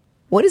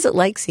 What is it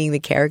like seeing the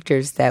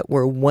characters that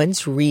were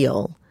once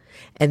real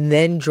and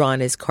then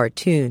drawn as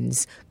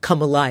cartoons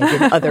come alive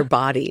in other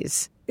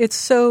bodies? It's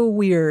so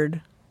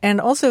weird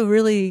and also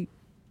really,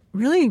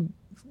 really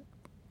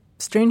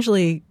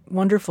strangely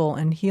wonderful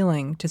and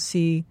healing to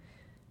see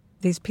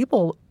these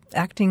people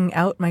acting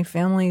out my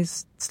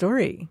family's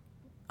story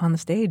on the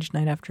stage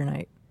night after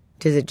night.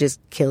 Does it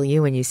just kill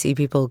you when you see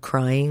people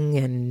crying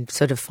and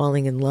sort of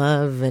falling in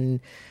love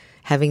and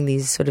having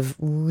these sort of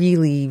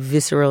really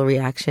visceral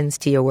reactions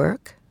to your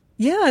work?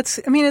 Yeah,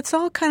 it's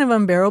all kind of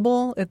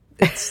unbearable.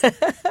 It's in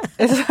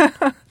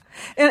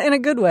a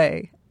good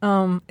way.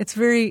 It's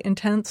very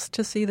intense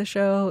to see the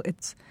show.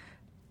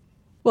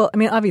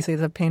 Obviously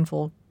it's a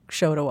painful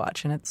show to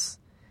watch, and it's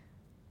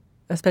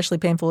especially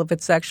painful if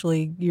it's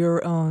actually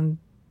your own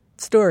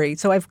story.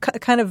 So I've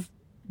kind of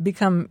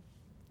become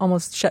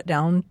almost shut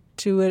down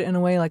to it in a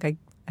way. Like I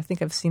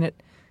think I've seen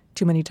it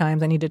too many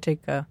times. I need to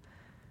take a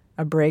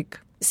break.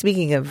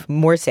 Speaking of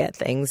more sad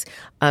things,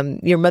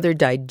 your mother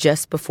died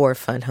just before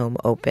Fun Home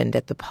opened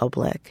at the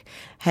public.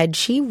 Had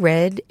she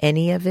read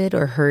any of it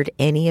or heard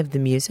any of the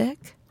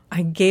music?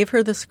 I gave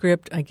her the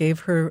script. I gave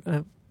her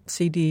a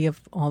CD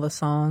of all the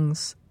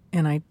songs,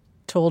 and I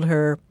told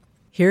her,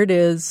 here it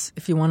is.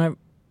 If you want to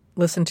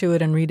listen to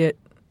it and read it,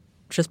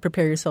 just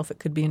prepare yourself. It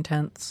could be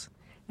intense.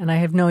 And I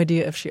have no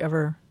idea if she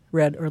ever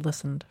read or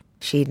listened.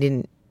 She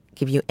didn't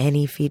give you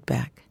any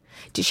feedback.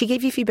 She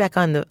gave you feedback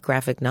on the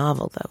graphic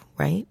novel, though,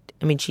 right?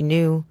 I mean, she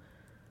knew.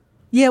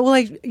 Yeah, well,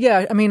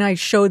 I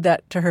showed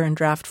that to her in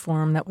draft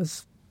form. That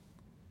was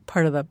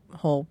part of the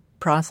whole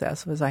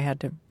process, was I had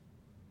to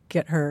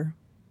get her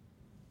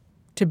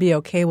to be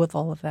okay with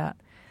all of that.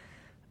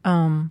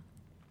 And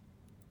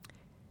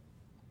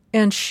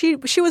she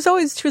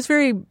was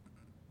very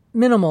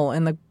minimal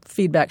in the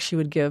feedback she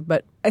would give,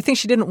 but I think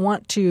she didn't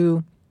want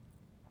to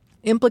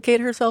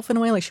implicate herself in a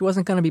way, like she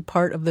wasn't going to be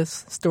part of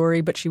this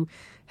story, but she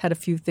had a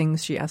few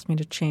things she asked me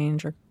to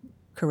change or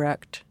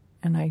correct,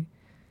 and I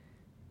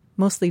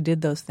mostly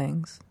did those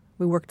things.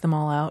 We worked them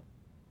all out.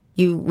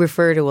 You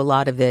refer to a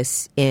lot of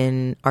this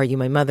in Are You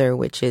My Mother,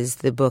 which is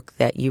the book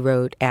that you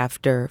wrote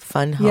after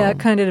Fun Home. Yeah,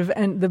 kind of.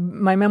 And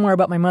my memoir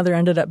about my mother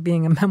ended up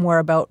being a memoir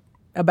about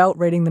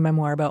writing the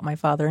memoir about my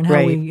father and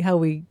how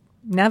we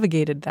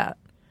navigated that.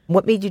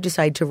 What made you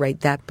decide to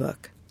write that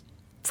book?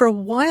 For a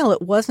while,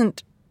 it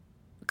wasn't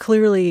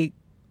clearly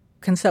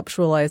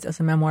conceptualized as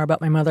a memoir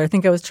about my mother. I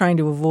think I was trying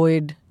to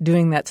avoid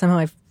doing that. Somehow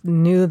I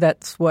knew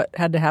that's what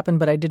had to happen,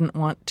 but I didn't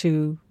want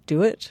to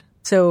do it.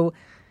 So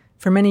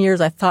for many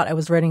years, I thought I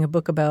was writing a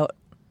book about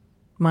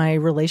my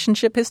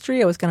relationship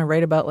history. I was going to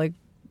write about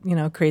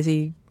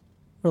crazy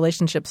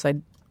relationships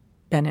I'd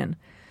been in.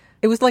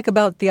 It was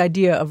about the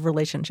idea of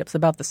relationships,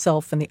 about the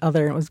self and the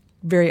other. And it was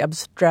very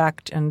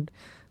abstract and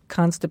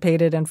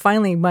constipated. And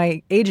finally,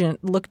 my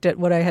agent looked at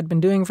what I had been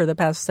doing for the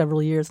past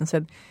several years and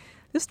said,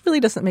 this really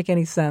doesn't make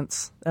any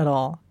sense at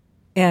all.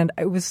 And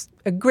it was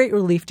a great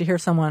relief to hear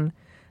someone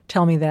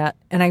tell me that.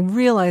 And I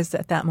realized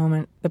at that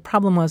moment the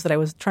problem was that I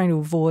was trying to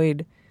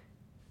avoid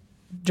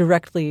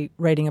directly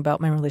writing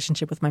about my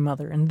relationship with my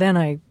mother. And then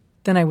I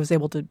was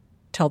able to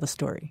tell the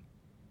story.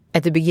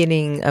 At the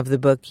beginning of the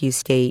book, you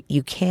state,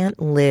 you can't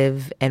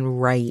live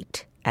and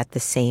write at the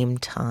same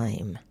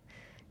time.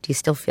 Do you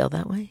still feel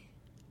that way?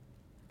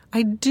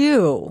 I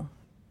do.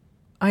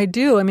 I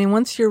mean,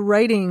 once you're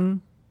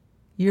writing,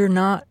 you're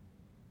not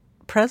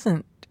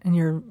present in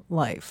your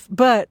life.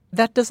 But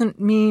that doesn't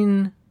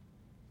mean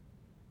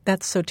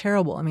that's so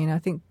terrible. I mean, I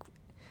think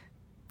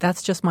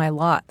that's just my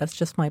lot. That's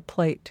just my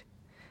plight.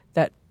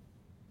 That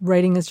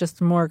writing is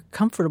just more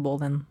comfortable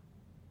than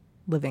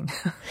living.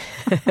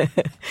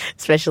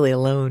 Especially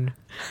alone.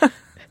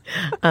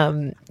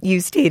 You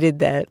stated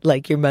that,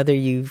 like your mother,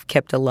 you've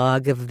kept a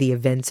log of the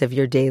events of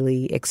your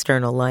daily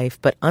external life,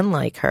 but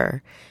unlike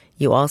her,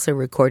 you also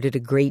recorded a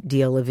great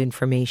deal of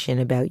information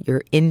about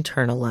your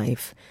internal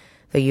life,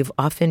 though you've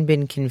often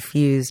been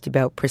confused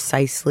about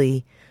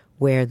precisely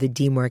where the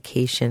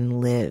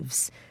demarcation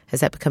lives. Has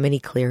that become any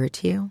clearer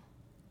to you?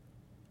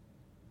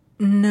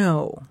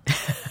 No.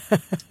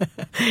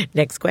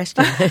 Next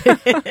question.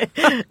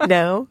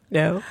 No.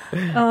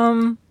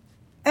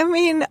 I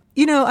mean,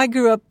 I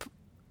grew up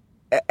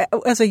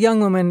as a young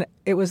woman.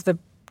 It was the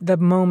the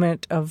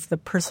moment of the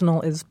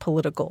personal is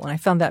political. And I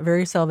found that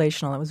very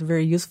salvational. It was a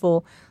very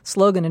useful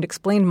slogan. It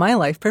explained my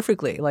life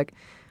perfectly. Like,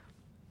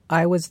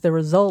 I was the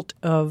result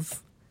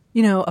of,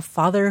 a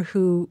father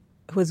who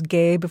was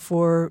gay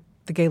before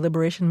the gay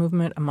liberation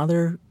movement, a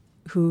mother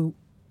who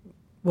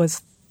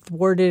was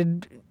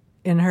thwarted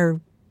in her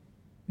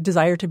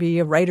desire to be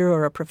a writer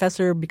or a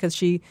professor because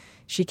she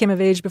came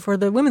of age before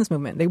the women's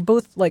movement. They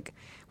both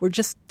were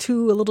just a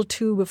little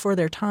too before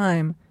their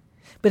time.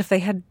 But if they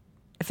had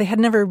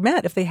never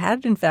met,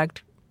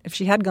 if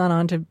she had gone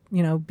on to,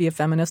 be a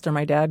feminist, or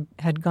my dad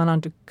had gone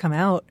on to come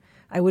out,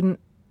 I wouldn't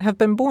have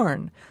been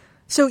born.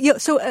 So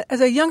as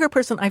a younger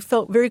person, I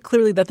felt very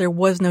clearly that there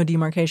was no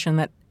demarcation,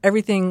 that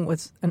everything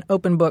was an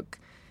open book,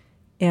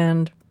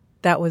 and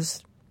that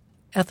was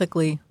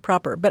ethically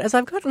proper. But as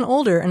I've gotten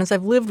older, and as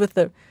I've lived with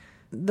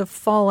the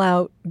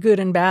fallout, good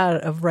and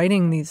bad, of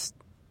writing these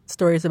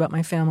stories about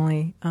my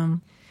family,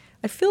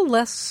 I feel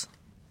less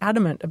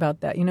adamant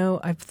about that.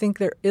 I think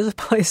there is a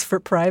place for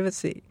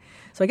privacy.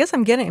 So I guess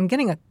I'm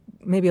getting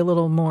maybe a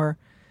little more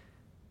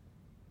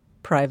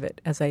private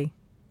as I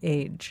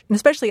age, and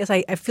especially as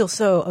I feel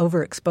so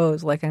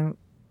overexposed, like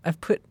I've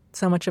put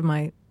so much of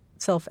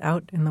myself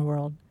out in the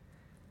world.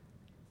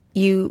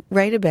 You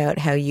write about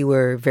how you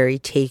were very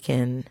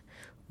taken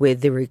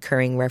with the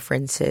recurring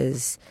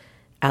references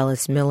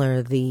Alice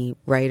Miller, the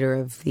writer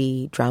of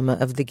the drama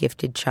of The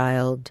Gifted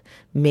Child,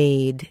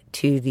 made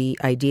to the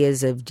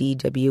ideas of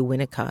D.W.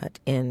 Winnicott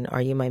in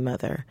Are You My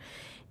Mother,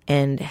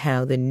 and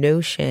how the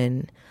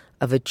notion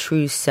of a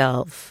true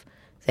self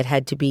that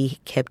had to be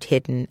kept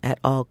hidden at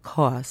all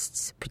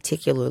costs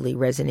particularly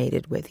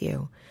resonated with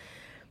you.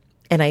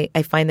 And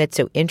I find that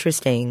so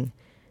interesting,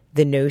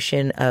 the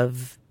notion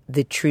of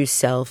the true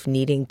self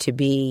needing to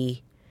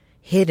be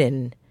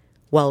hidden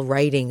while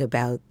writing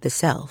about the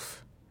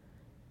self.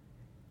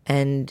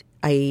 And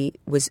I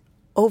was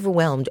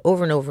overwhelmed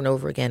over and over and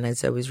over again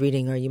as I was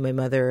reading Are You My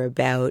Mother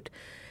about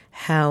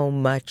how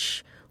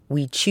much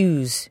we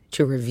choose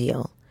to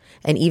reveal.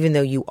 And even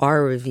though you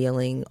are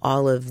revealing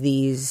all of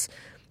these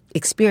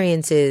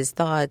experiences,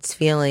 thoughts,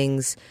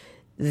 feelings,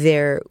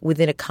 they're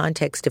within a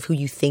context of who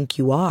you think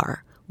you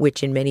are,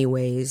 which in many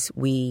ways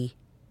we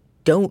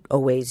don't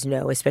always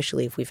know,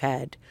 especially if we've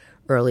had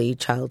early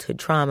childhood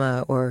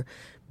trauma or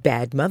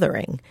bad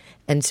mothering.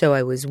 And so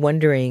I was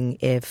wondering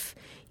if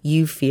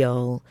you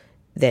feel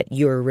that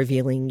you're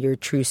revealing your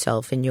true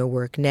self in your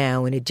work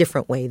now in a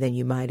different way than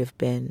you might have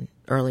been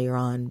earlier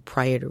on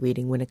prior to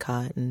reading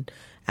Winnicott and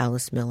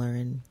Alice Miller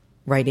and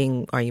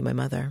writing Are You My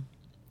Mother?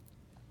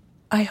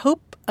 I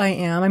hope I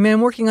am. I mean,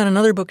 I'm working on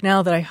another book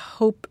now that I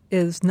hope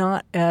is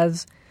not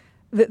as...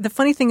 The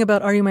funny thing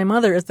about Are You My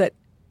Mother is that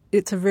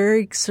it's a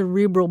very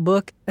cerebral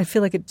book. I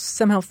feel like it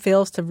somehow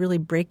fails to really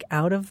break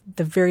out of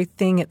the very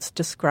thing it's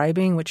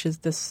describing, which is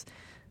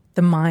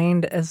the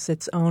mind as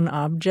its own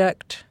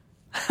object.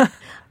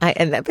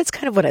 And that's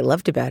kind of what I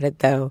loved about it,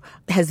 though.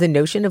 Has the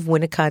notion of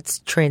Winnicott's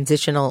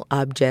transitional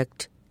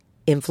object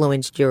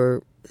influenced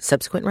your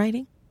subsequent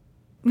writing?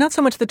 Not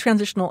so much the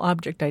transitional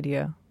object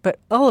idea, but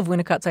all of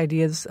Winnicott's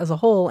ideas as a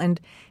whole,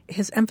 and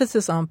his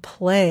emphasis on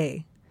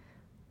play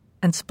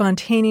and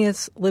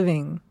spontaneous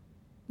living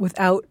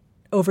without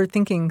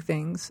overthinking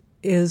things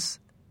is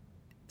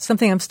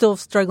something I'm still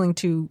struggling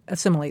to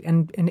assimilate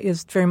and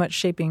is very much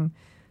shaping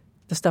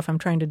the stuff I'm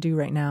trying to do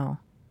right now.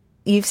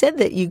 You've said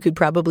that you could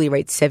probably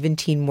write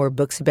 17 more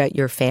books about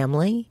your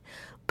family,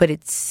 but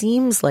it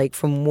seems like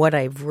from what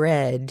I've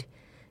read,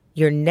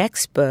 your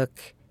next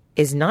book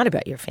is not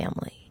about your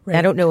family. Right.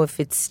 I don't know if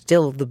it's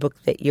still the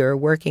book that you're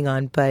working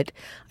on, but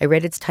I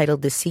read it's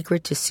titled The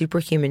Secret to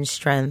Superhuman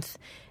Strength,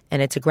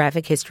 and it's a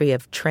graphic history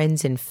of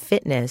trends in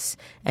fitness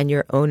and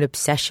your own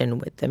obsession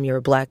with them. You're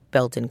a black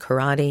belt in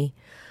karate.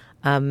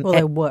 I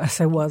was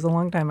a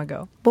long time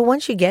ago. But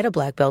once you get a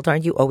black belt,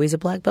 aren't you always a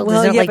black belt?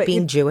 Isn't it like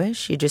being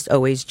Jewish? You're just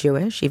always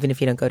Jewish, even if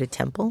you don't go to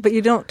temple? But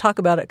you don't talk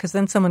about it because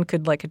then someone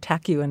could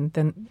attack you and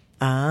then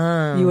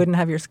you wouldn't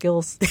have your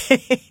skills.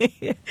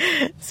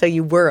 So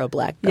you were a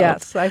black belt.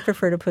 Yes, I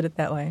prefer to put it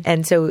that way.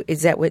 And so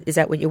is that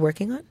what you're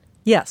working on?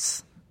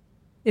 Yes,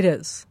 it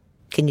is.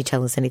 Can you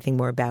tell us anything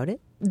more about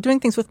it?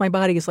 Doing things with my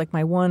body is like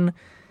my one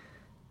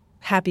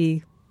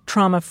happy,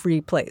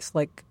 trauma-free place.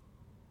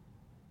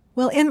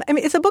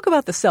 It's a book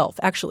about the self,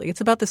 actually.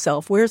 It's about the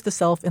self. Where's the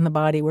self in the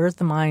body? Where's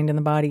the mind in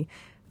the body?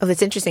 Oh,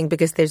 that's interesting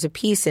because there's a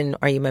piece in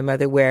Are You My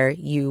Mother where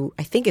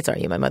I think it's Are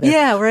You My Mother?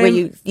 Yeah, right.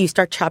 Where you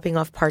start chopping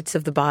off parts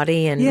of the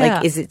body and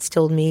is it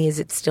still me? Is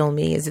it still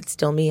me? Is it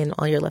still me? And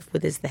all you're left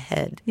with is the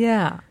head.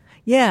 Yeah,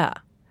 yeah.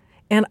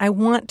 And I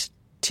want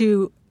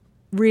to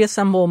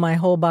reassemble my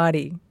whole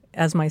body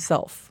as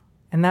myself.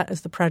 And that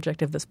is the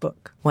project of this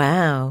book.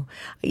 Wow.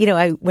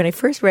 When I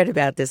first read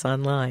about this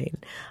online,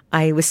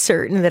 I was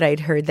certain that I'd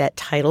heard that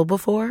title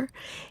before.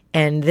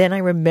 And then I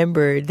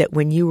remembered that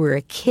when you were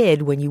a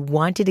kid, when you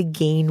wanted to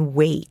gain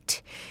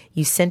weight,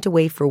 You sent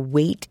away for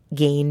weight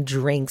gain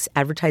drinks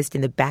advertised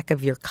in the back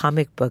of your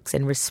comic books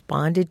and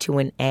responded to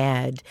an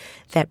ad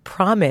that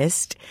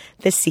promised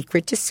the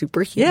secret to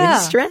superhuman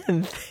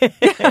strength.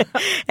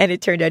 And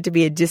it turned out to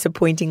be a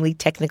disappointingly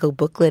technical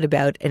booklet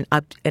about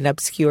an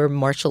obscure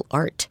martial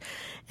art.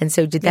 And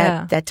so did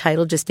that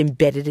title just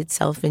embedded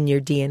itself in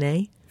your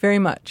DNA? Very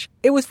much.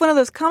 It was one of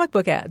those comic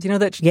book ads,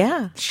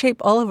 that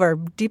shape all of our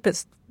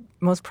deepest,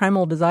 most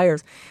primal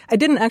desires. I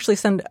didn't actually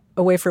send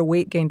away for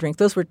weight gain drinks.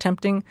 Those were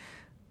tempting,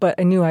 but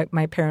I knew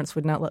my parents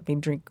would not let me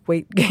drink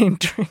weight gain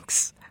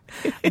drinks.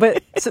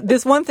 But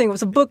this one thing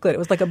was a booklet. It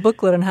was like a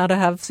booklet on how to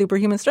have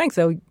superhuman strength.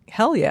 So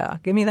hell yeah,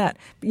 give me that.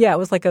 But yeah, it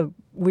was like a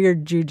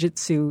weird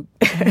jujitsu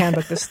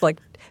handbook. This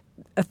like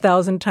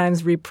 1,000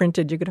 times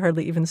reprinted. You could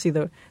hardly even see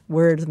the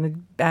words and the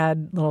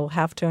bad little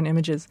halftone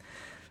images.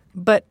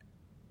 But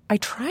I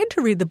tried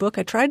to read the book.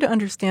 I tried to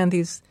understand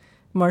these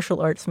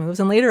martial arts moves.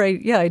 And later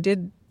I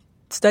did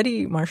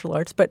study martial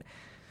arts. But,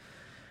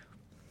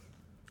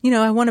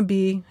 I want to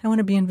be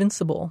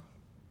invincible.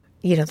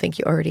 You don't think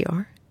you already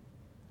are?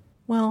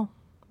 Well,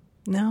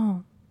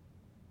 no.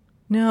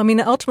 No, I mean,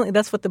 ultimately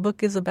that's what the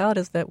book is about,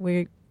 is that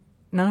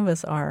none of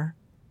us are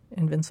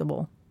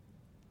invincible.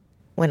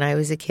 When I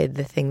was a kid,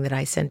 the thing that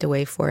I sent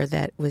away for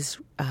that was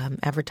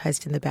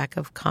advertised in the back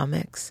of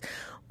comics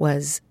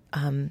was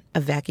a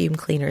vacuum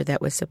cleaner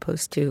that was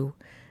supposed to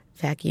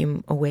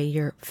vacuum away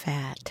your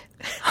fat.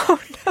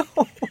 Oh,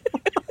 no.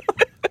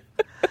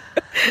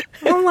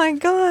 Oh, my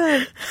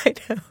God. I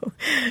know.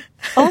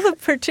 All the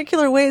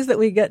particular ways that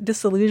we get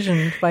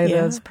disillusioned by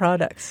those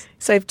products.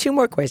 So I have two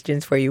more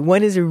questions for you.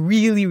 One is a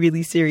really,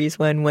 really serious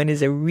one. One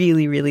is a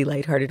really, really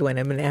lighthearted one.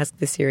 I'm going to ask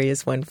the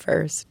serious one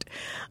first.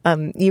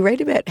 You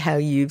write about how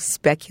you've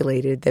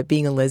speculated that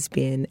being a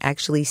lesbian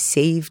actually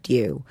saved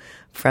you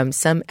from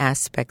some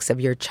aspects of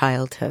your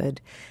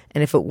childhood.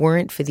 And if it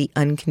weren't for the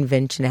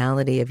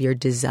unconventionality of your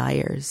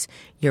desires,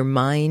 your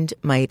mind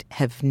might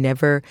have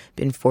never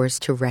been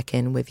forced to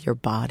reckon with your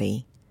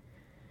body.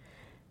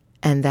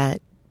 And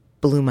that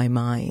blew my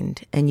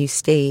mind. And you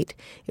state,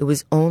 it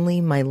was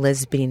only my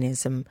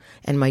lesbianism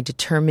and my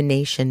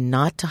determination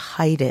not to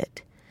hide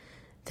it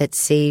that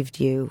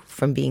saved you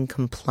from being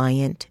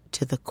compliant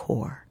to the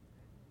core.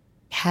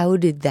 How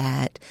did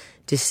that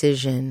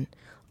decision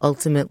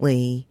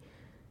ultimately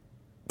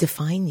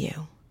define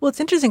you? Well, it's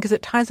interesting because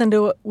it ties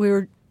into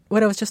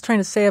what I was just trying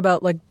to say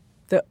about like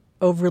the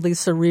overly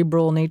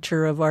cerebral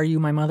nature of Are You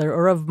My Mother,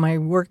 or of my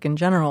work in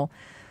general.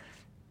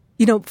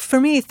 For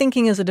me,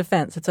 thinking is a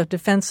defense. It's a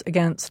defense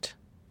against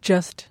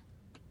just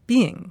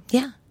being.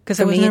 Yeah. Because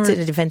for me, it's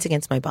a defense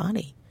against my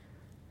body.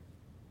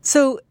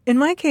 So in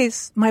my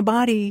case, my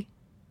body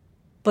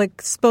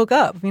spoke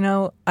up.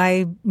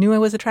 I knew I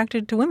was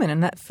attracted to women,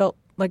 and that felt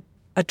like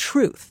a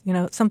truth,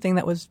 something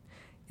that was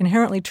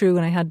inherently true,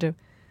 and I had to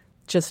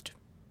just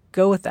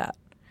go with that.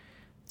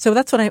 So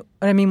that's what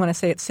I mean when I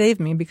say it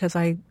saved me, because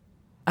I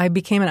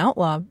became an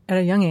outlaw at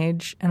a young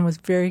age and was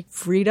very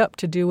freed up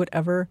to do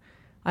whatever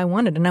I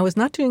wanted. And I was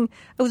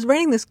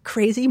writing this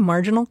crazy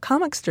marginal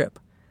comic strip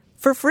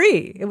for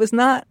free. It was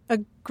not a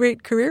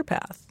great career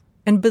path.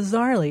 And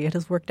bizarrely, it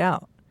has worked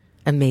out.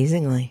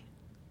 Amazingly.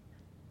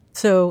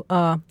 So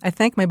I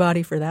thank my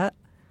body for that.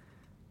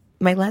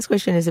 My last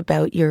question is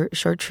about your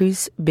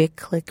chartreuse Bic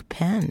Click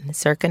pen,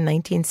 circa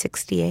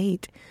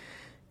 1968.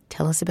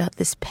 Tell us about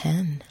this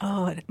pen.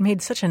 Oh, it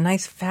made such a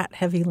nice, fat,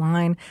 heavy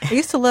line.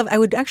 I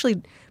would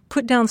actually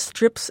put down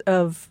strips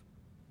of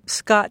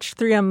Scotch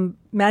 3M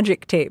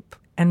magic tape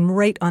and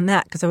write on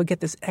that, because I would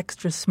get this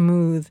extra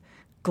smooth,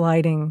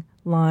 gliding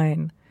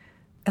line.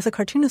 As a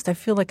cartoonist, I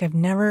feel like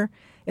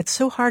it's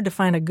so hard to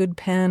find a good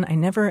pen. I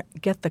never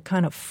get the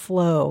kind of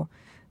flow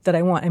that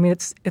I want. I mean,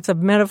 it's a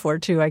metaphor,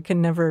 too.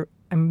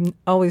 I'm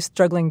always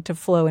struggling to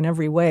flow in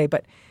every way,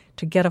 but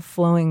to get a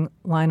flowing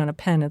line on a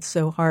pen, it's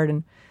so hard.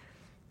 And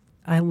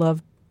I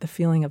loved the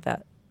feeling of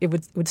that. It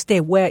would stay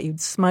wet. You'd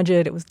smudge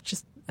it. It was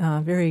just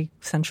very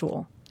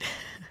sensual.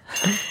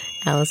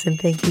 Alison,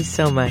 thank you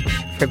so much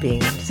for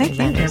being on Design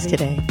Matters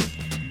today.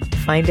 To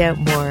find out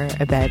more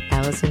about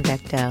Alison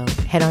Bechdel,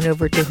 head on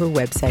over to her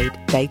website,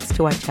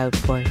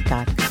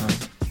 dykestowatchoutfor.com.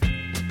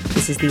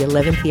 This is the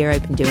 11th year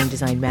I've been doing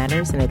Design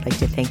Matters, and I'd like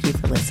to thank you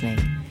for listening.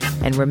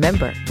 And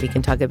remember, we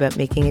can talk about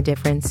making a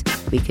difference,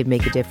 we could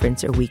make a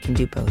difference, or we can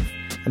do both.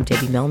 I'm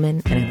Debbie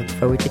Millman, and I look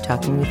forward to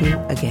talking with you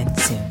again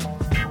soon.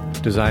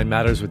 Design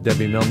Matters with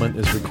Debbie Millman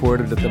is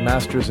recorded at the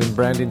Masters in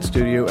Branding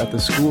Studio at the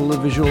School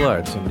of Visual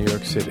Arts in New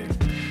York City.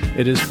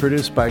 It is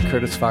produced by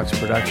Curtis Fox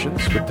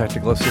Productions with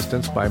technical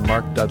assistance by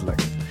Mark Dudley.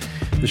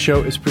 The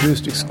show is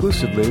produced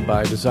exclusively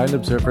by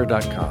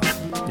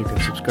DesignObserver.com. You can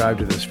subscribe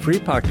to this free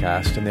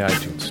podcast in the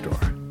iTunes Store.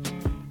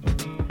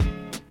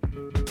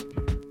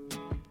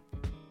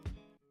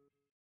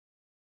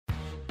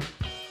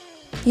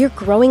 You're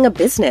growing a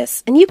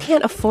business, and you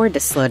can't afford to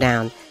slow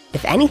down.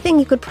 If anything,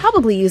 you could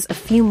probably use a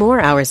few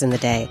more hours in the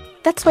day.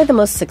 That's why the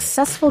most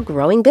successful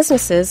growing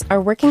businesses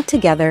are working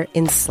together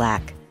in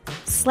Slack.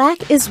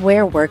 Slack is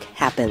where work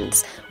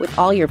happens, with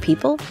all your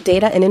people,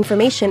 data, and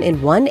information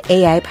in one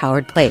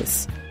AI-powered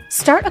place.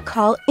 Start a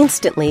call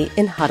instantly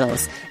in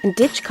huddles and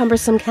ditch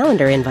cumbersome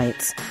calendar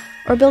invites.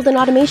 Or build an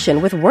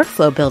automation with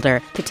Workflow Builder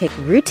to take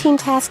routine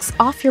tasks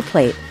off your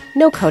plate.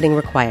 No coding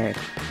required.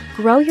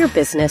 Grow your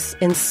business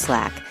in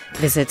Slack.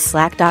 Visit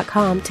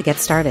slack.com to get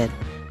started.